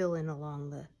fill in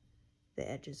along the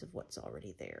edges of what's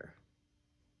already there.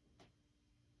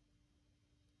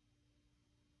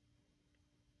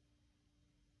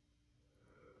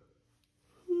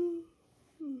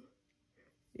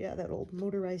 Yeah, that old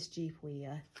motorized Jeep,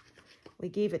 we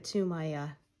gave it to my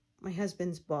my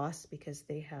husband's boss because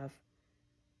they have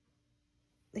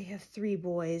 3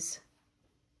 boys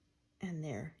and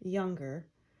they're younger.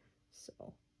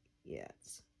 So, yeah,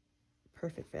 it's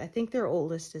perfect. I think their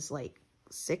oldest is like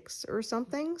 6 or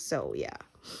something. So, yeah,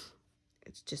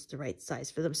 it's just the right size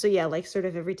for them. So, yeah, like sort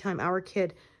of every time our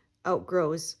kid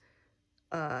outgrows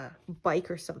a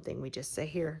bike or something, we just say,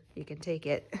 here, you can take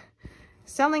it.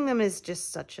 Selling them is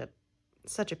just such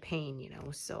a pain, you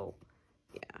know, so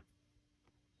yeah.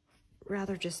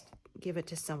 Rather just give it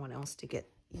to someone else to get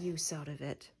use out of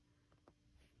it.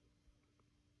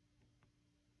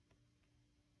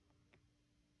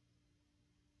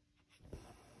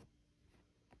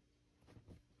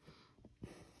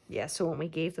 Yeah, so when we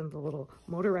gave them the little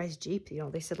motorized Jeep, you know,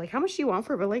 they said, like, how much do you want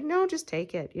for it? But like, no, just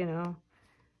take it, you know.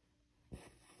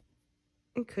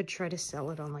 And could try to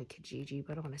sell it on like Kijiji,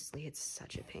 but honestly, it's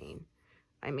such a pain.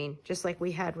 I mean, just like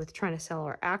we had with trying to sell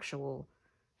our actual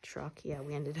truck, yeah,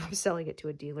 we ended up selling it to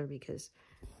a dealer because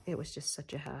it was just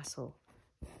such a hassle.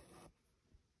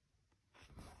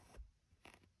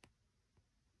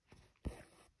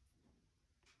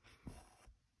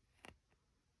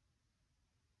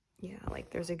 Yeah, like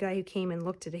there's a guy who came and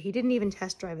looked at it. He didn't even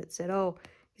test drive it. Said, oh,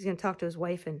 he's going to talk to his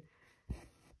wife and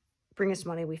bring us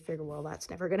money. We figured, well, that's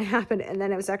never going to happen. And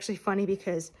then it was actually funny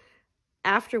because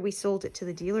after we sold it to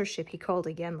the dealership, he called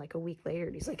again like a week later.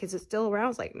 And he's like, is it still around? I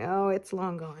was like, no, it's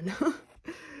long gone.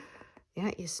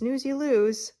 Yeah, you snooze, you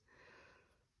lose.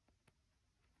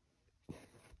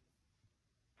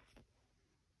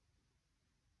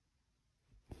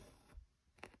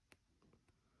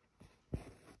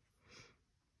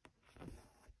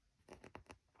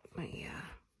 But yeah,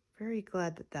 very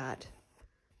glad that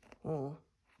whole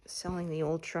selling the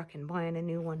old truck and buying a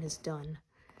new one is done.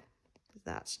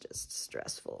 That's just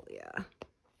stressful, yeah.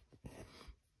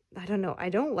 I don't know. I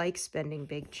don't like spending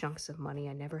big chunks of money.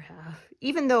 I never have.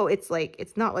 Even though it's like,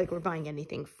 it's not like we're buying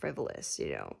anything frivolous,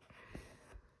 you know.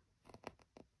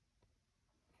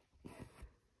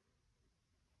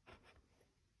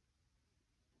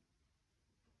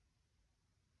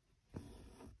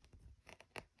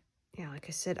 Yeah, like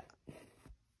I said,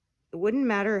 it wouldn't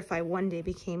matter if I one day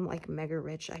became like mega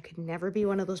rich. I could never be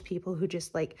one of those people who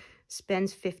just like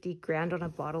spends 50 grand on a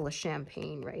bottle of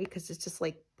champagne, right? Because it's just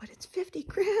like, but it's 50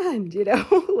 grand, you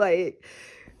know? Like,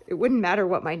 it wouldn't matter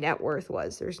what my net worth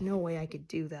was. There's no way I could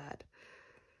do that.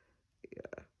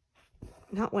 Yeah.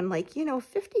 Not when, like, you know,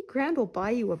 50 grand will buy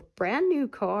you a brand new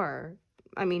car.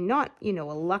 I mean, not, you know,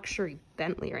 a luxury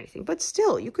Bentley or anything, but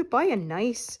still, you could buy a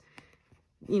nice,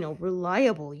 you know,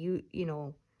 reliable, you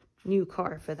know, new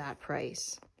car for that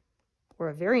price. Or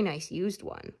a very nice used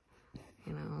one,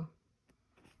 you know.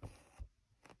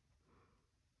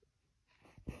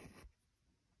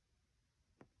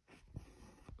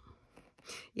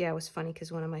 Yeah, it was funny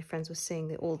because one of my friends was saying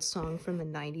the old song from the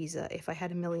 90s, If I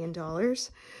Had $1 Million,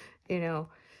 you know.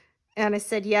 And I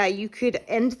said, yeah, you could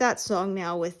end that song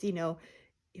now with, you know,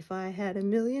 if I had $1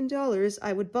 million,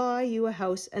 I would buy you a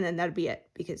house. And then that'd be it,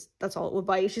 because that's all it would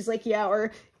buy you. She's like, yeah,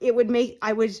 or I would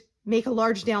make a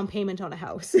large down payment on a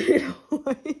house, you know,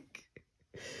 like,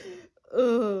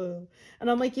 ugh.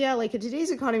 And I'm like, yeah, like in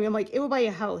today's economy, I'm like, it would buy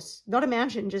a house, not a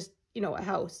mansion, just, you know, a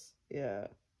house. Yeah.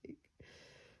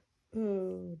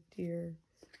 Oh, dear.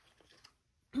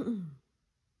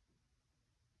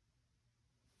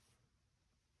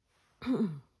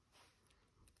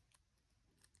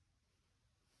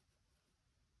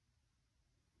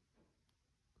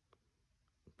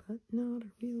 But not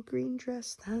a real green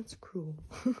dress. That's cruel.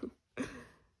 Yeah,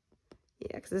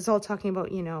 because it's all talking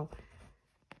about, you know,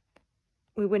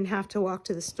 we wouldn't have to walk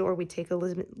to the store. We'd take a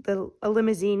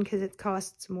limousine because it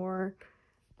costs more.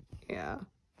 Yeah.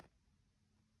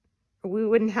 Or we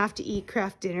wouldn't have to eat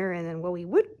craft dinner, and then, well, we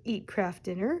would eat craft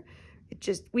dinner.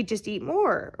 We'd just eat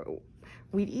more.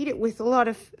 We'd eat it with a lot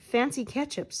of fancy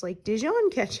ketchups, like Dijon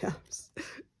ketchups.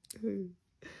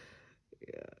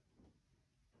 Yeah.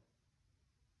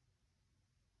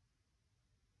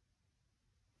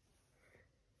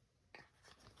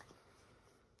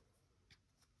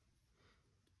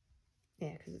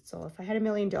 Yeah, because it's all, if I had $1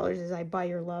 million, is I buy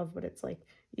your love, but it's like,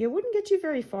 it wouldn't get you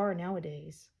very far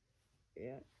nowadays.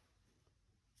 Yeah.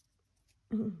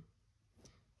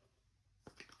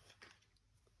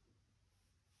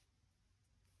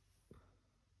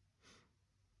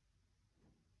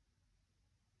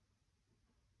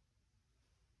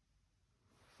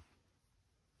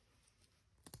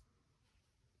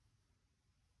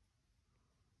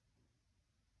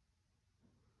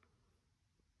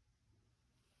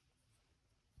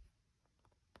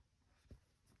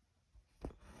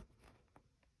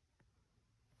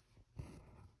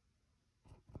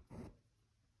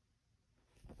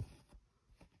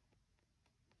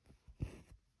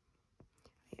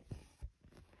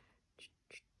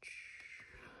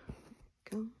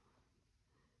 Go.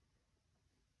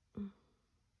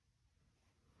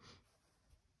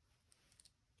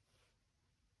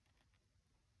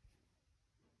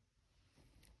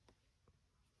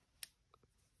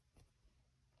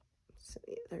 So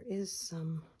yeah, there is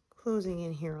some closing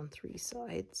in here on 3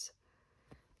 sides.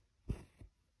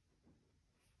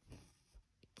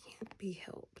 Can't be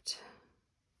helped.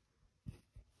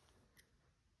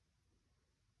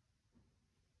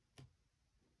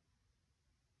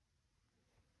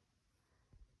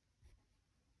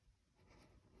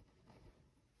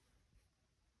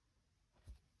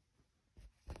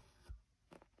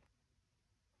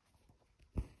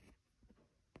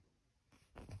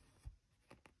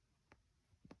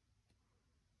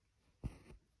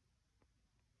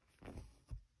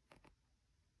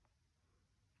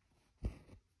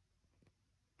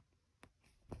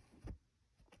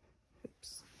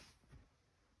 Oops.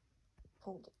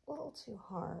 Pulled a little too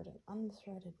hard and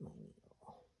unthreaded my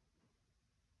needle.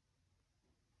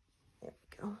 There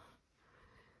we go.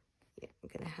 Yeah, I'm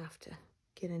gonna have to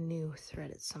get a new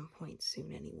thread at some point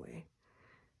soon anyway.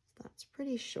 That's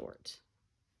pretty short.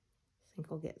 I think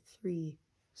I'll get 3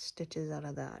 stitches out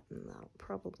of that, and that'll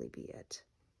probably be it.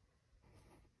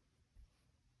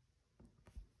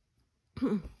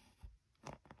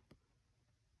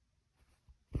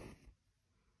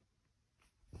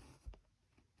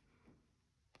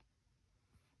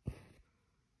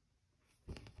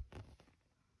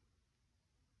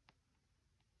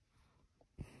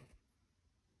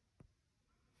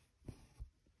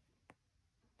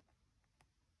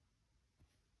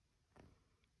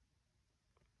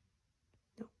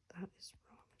 That is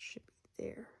wrong. It should be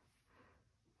there. 1,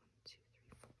 2, 3,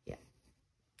 4. Yeah.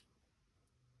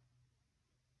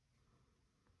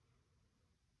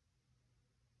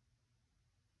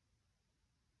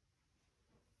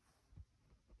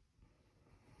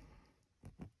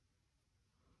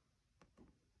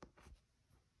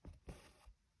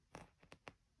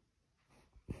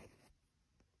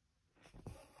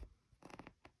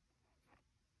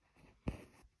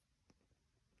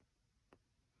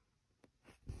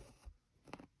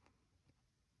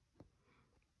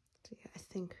 So yeah, I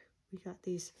think we got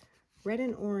these red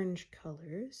and orange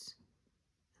colors,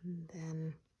 and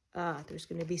then there's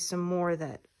going to be some more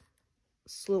that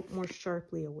slope more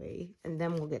sharply away, and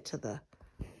then we'll get to the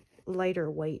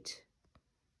lighter white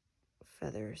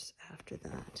feathers after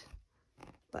that,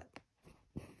 but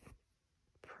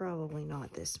probably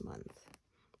not this month.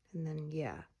 And then,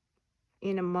 yeah,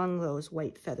 in among those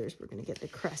white feathers, we're going to get the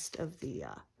crest of the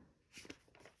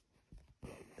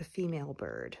female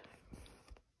bird.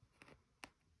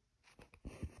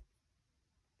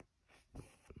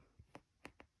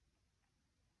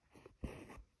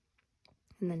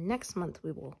 And then next month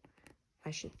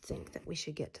I should think that we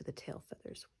should get to the tail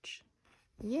feathers, which,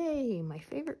 yay, my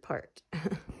favorite part.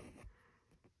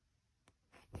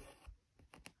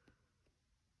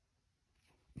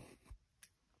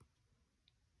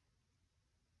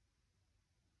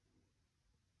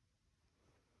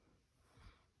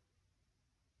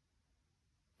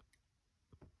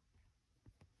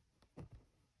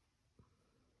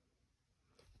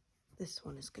 This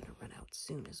one is going to run out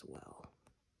soon as well.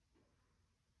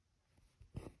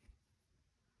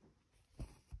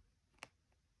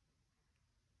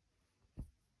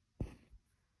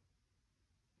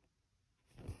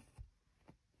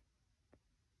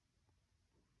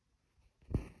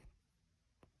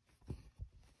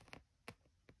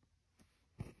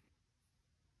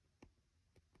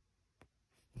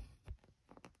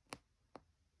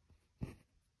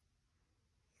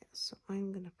 So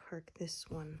I'm going to park this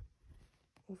one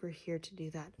over here to do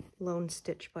that lone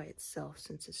stitch by itself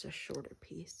since it's a shorter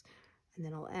piece. And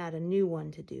then I'll add a new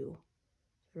one to do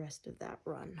the rest of that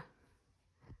run.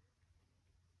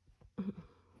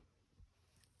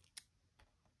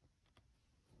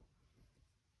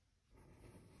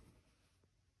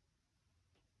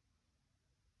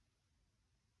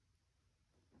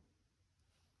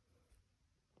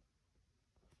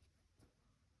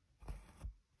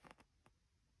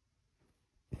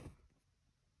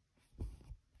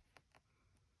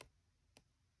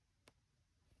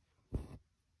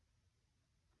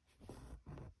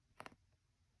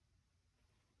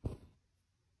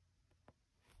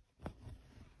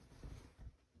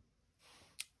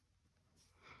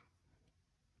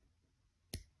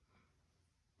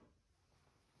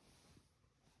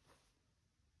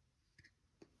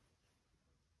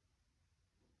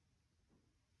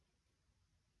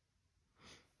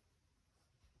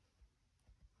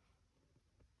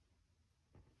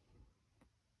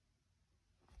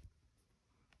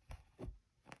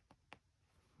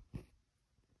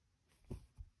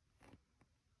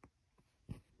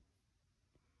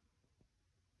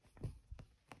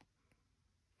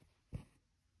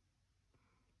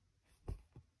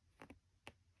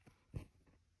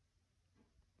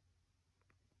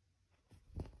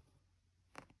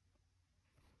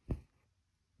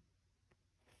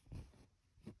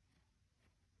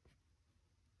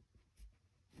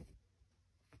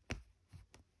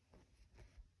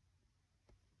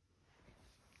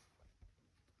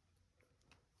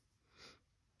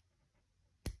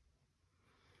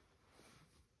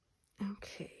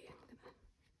 Okay, I'm going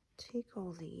to take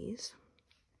all these,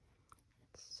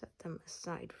 set them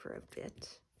aside for a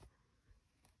bit,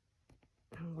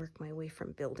 and work my way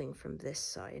from building from this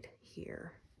side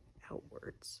here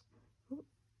outwards. Oh,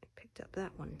 I picked up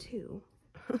that one too.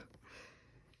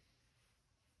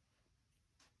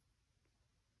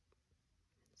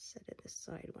 Set it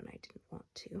aside when I didn't want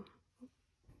to.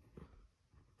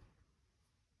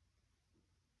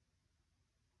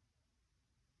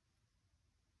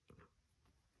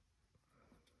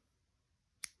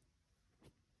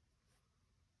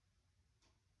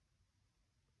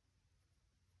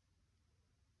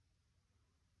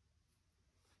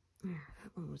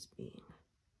 That one was being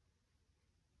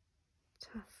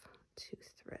tough to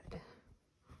thread.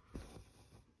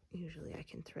 Usually I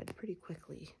can thread pretty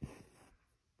quickly.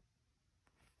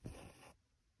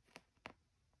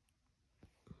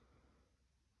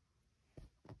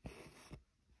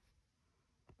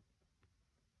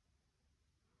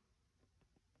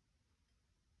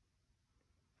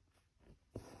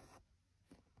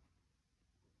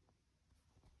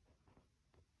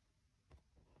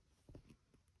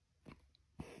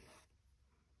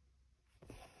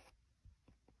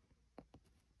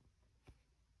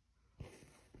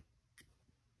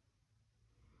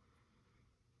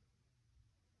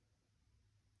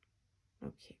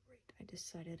 Okay, right, I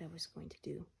decided I was going to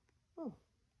do, oh,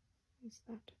 what's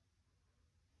that?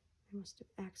 I must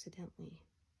have accidentally,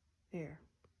 there,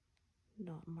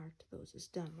 not marked those as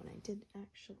done when I did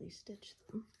actually stitch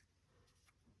them.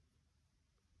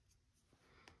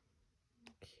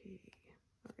 Okay,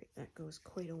 all right, that goes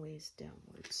quite a ways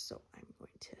downwards, so I'm going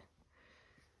to,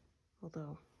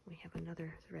 although we have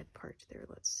another thread part there,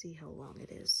 let's see how long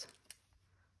it is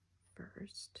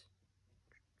first.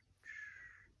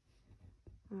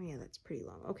 Oh yeah, that's pretty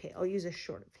long. Okay, I'll use a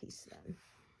shorter piece then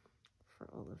for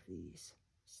all of these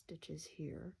stitches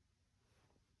here.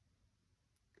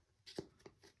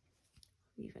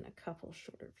 Even a couple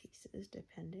shorter pieces,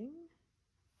 depending.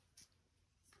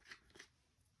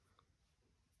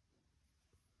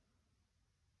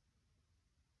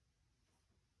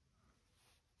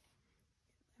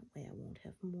 That way I won't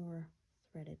have more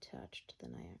thread attached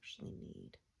than I actually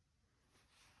need.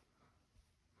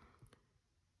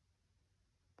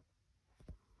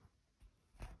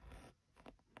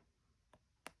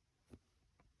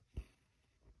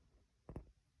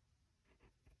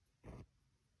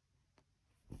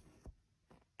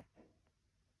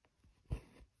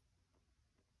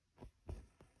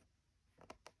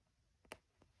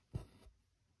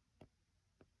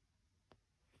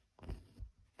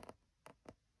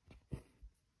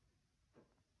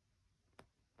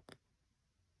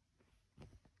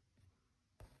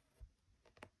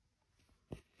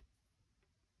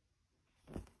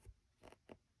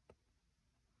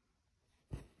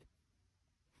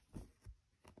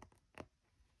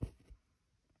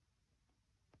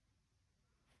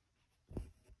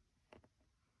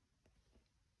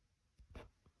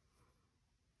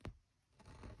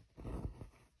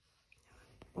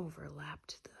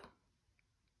 Overlapped the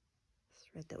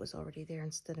thread that was already there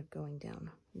instead of going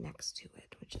down next to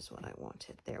it, which is what I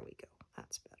wanted. There we go.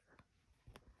 That's better.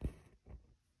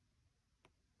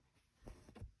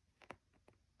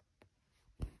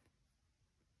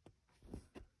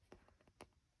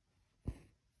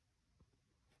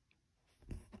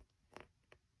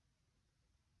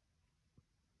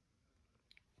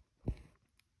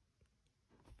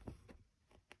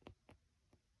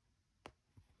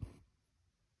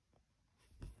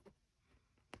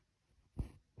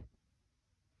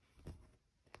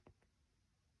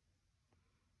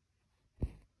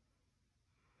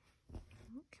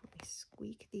 Can we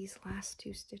squeak these last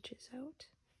two stitches out?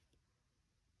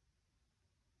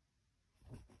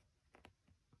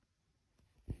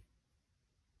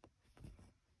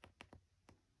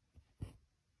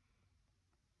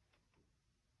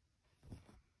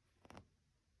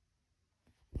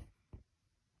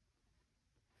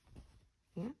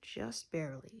 Yeah, just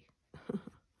barely.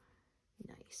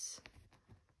 Nice.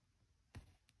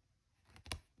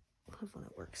 Love when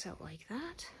it works out like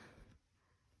that.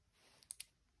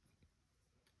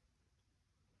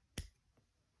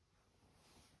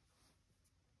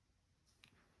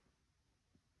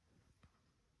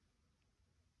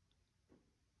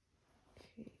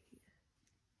 Okay. 8,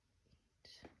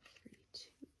 3, 2.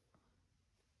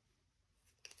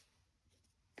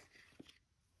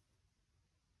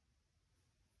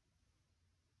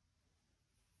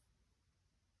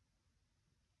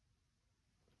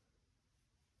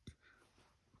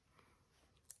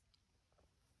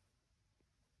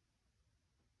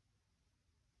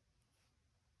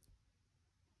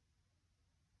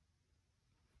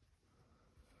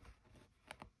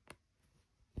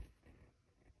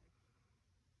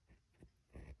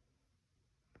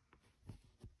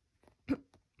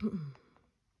 Alrighty.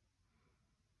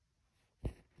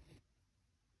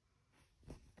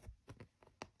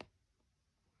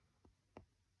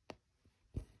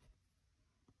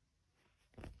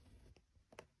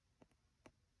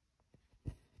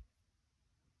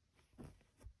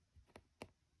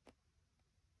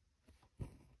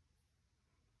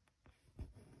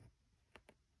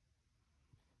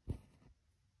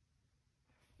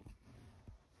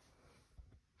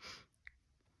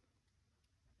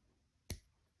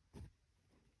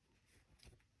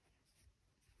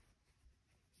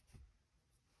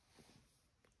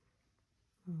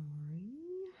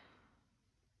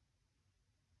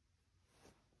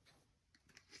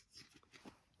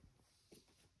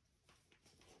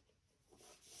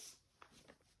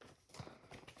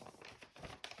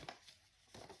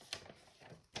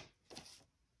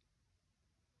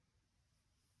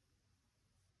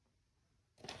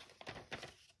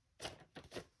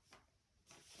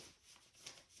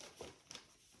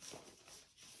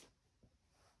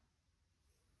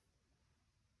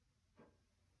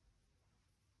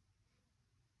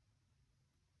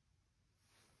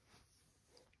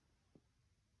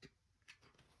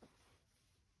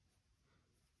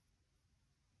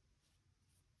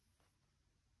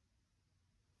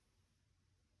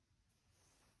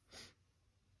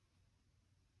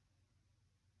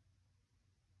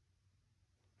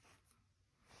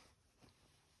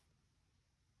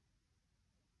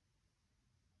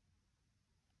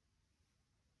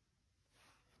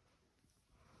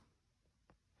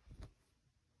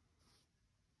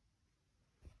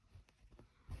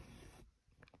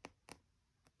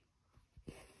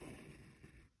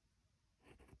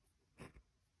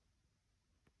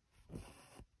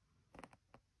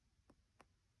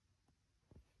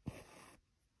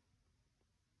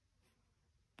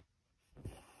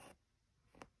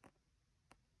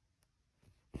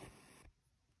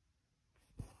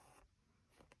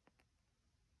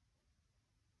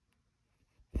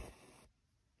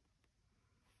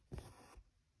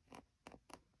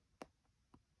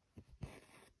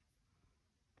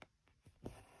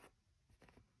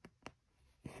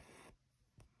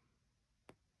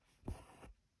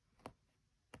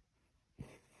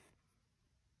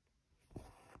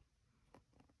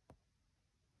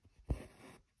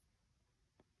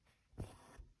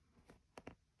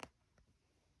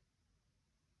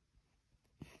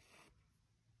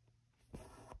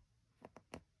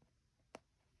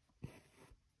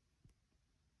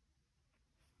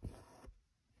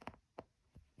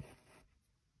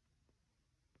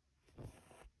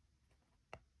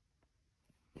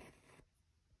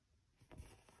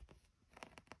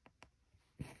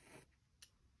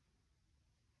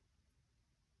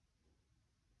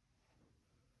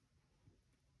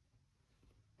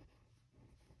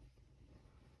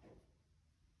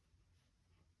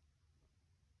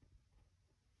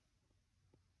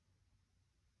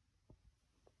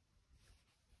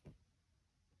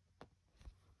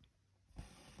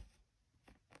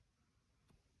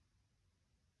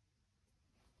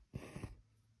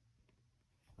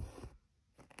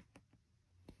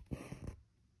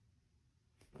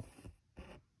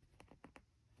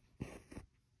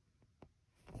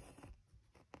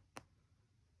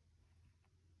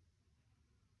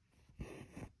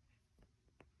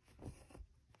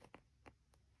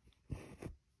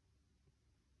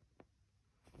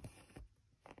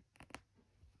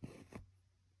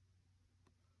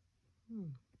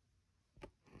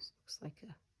 like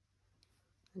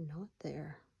a knot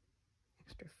there.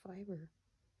 Extra fiber.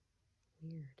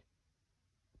 Weird.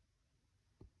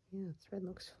 Yeah, the thread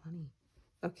looks funny.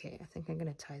 Okay, I think I'm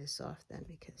going to tie this off then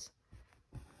because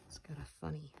it's got a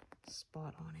funny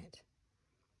spot on it.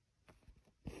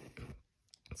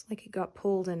 It's like it got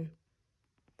pulled and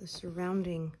the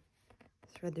surrounding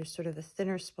thread, there's sort of a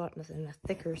thinner spot and a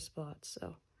thicker spot. So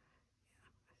yeah,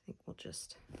 I think we'll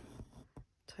just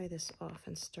tie this off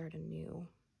and start anew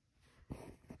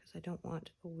because I don't want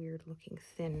a weird looking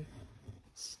thin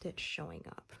stitch showing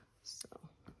up. So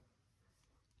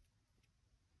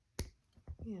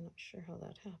yeah, not sure how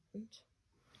that happened.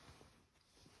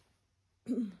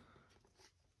 I'm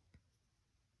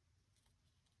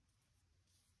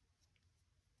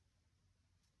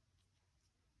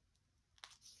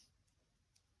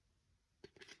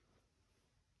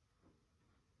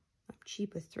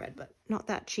cheap with thread, but not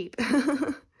that cheap.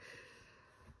 Not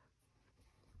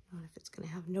if it's going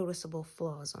to have noticeable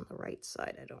flaws on the right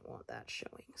side. I don't want that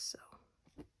showing, so.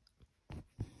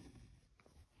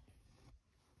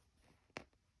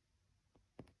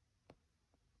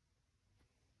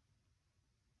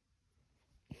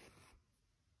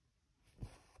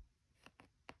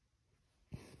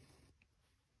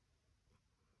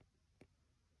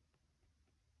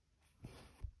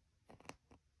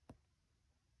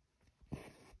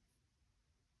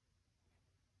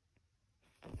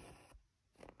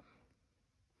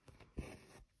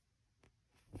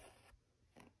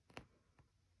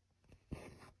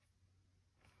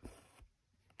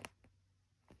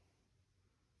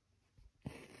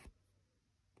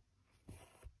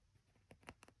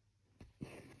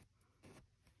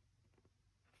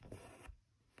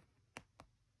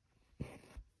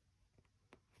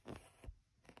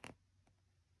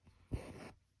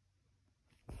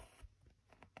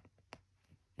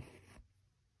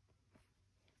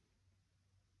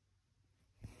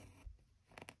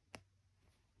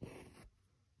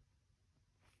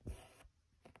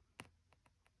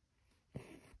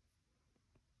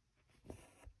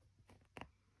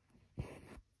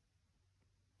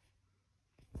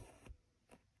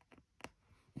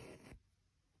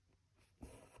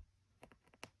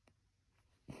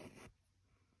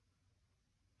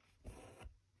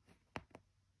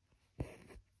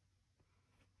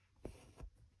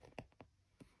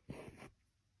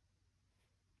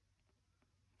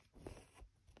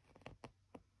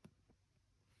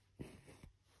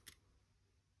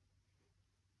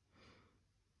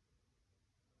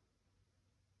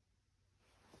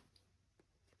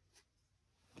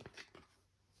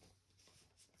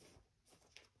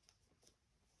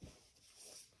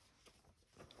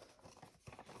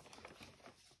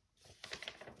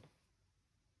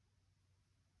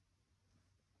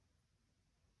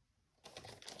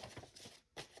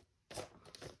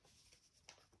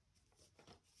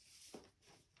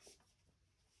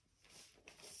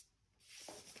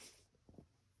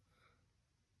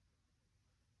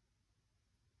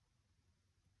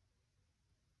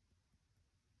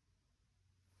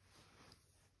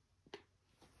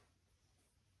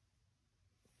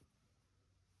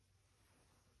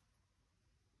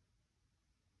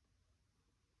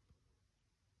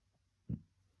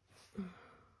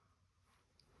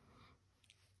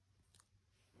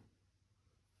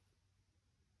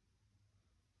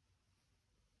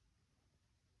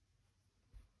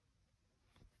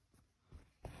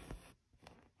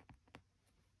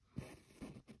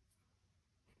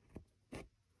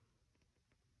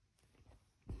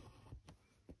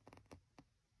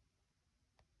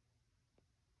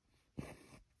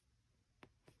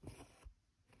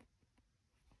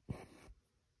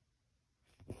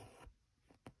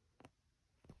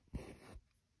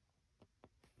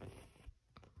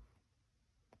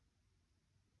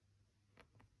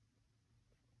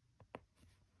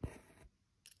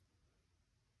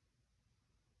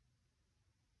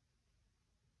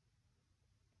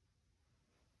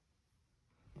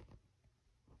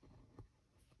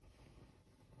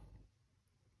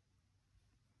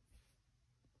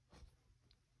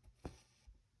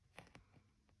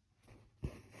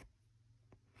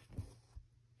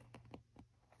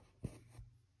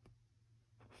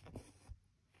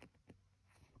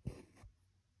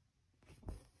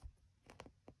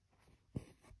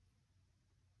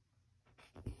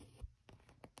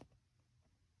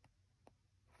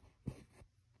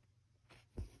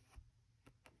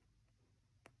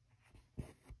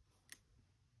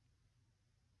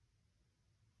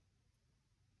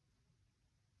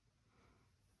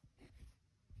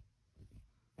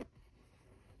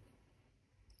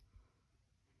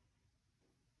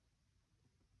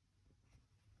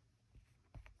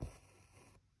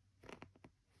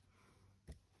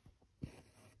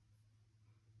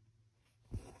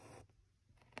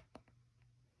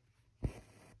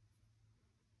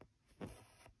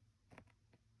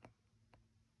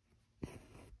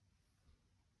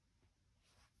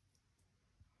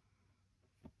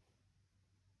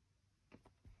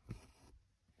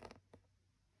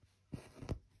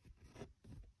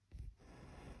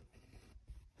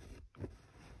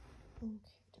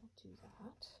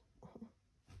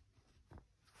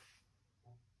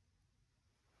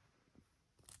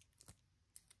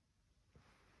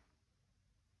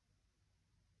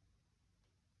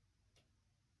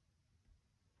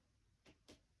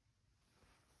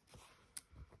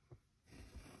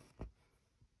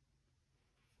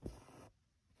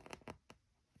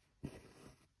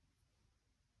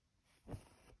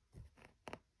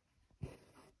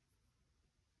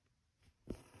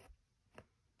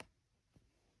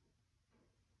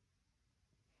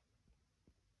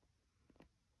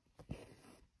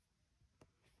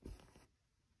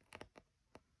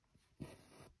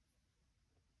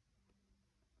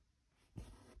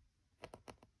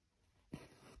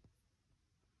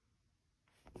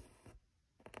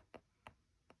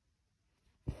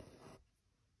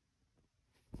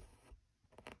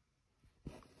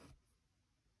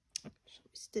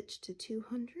 stitch to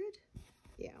 200.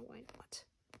 Yeah, why not?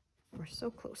 We're so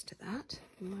close to that,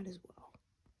 we might as well.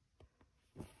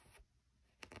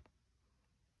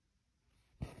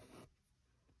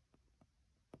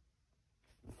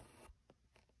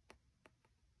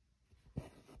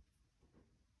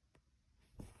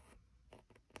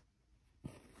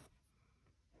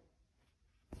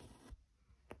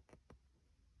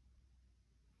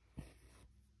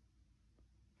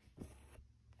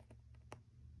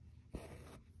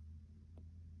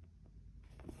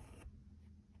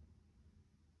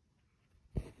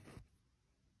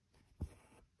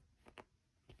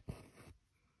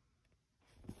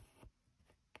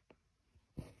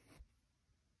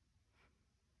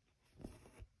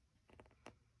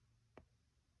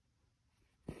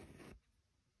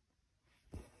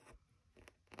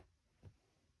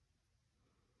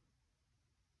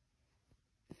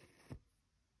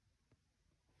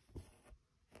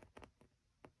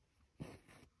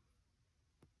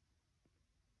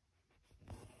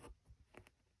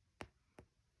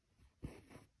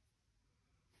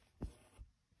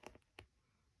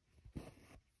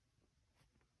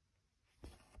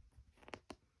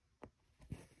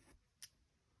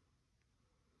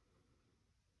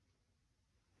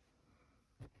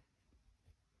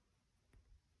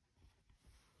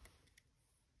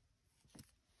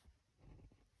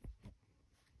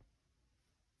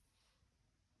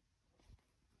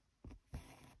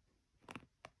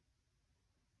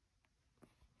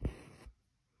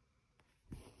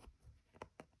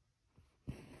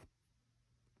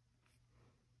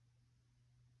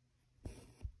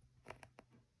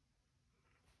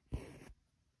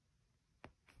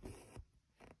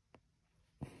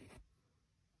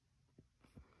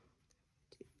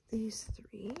 These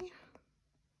three,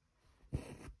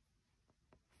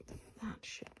 that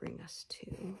should bring us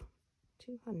to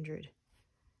 200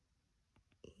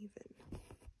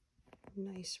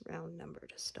 even. Nice round number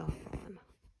to stop on.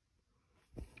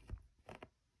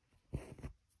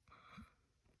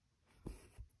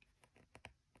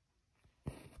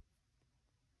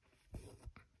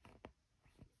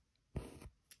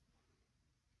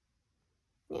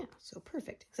 Yeah, so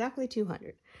perfect. Exactly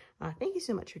 200. Thank you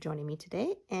so much for joining me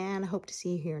today, and I hope to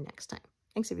see you here next time.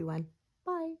 Thanks, everyone.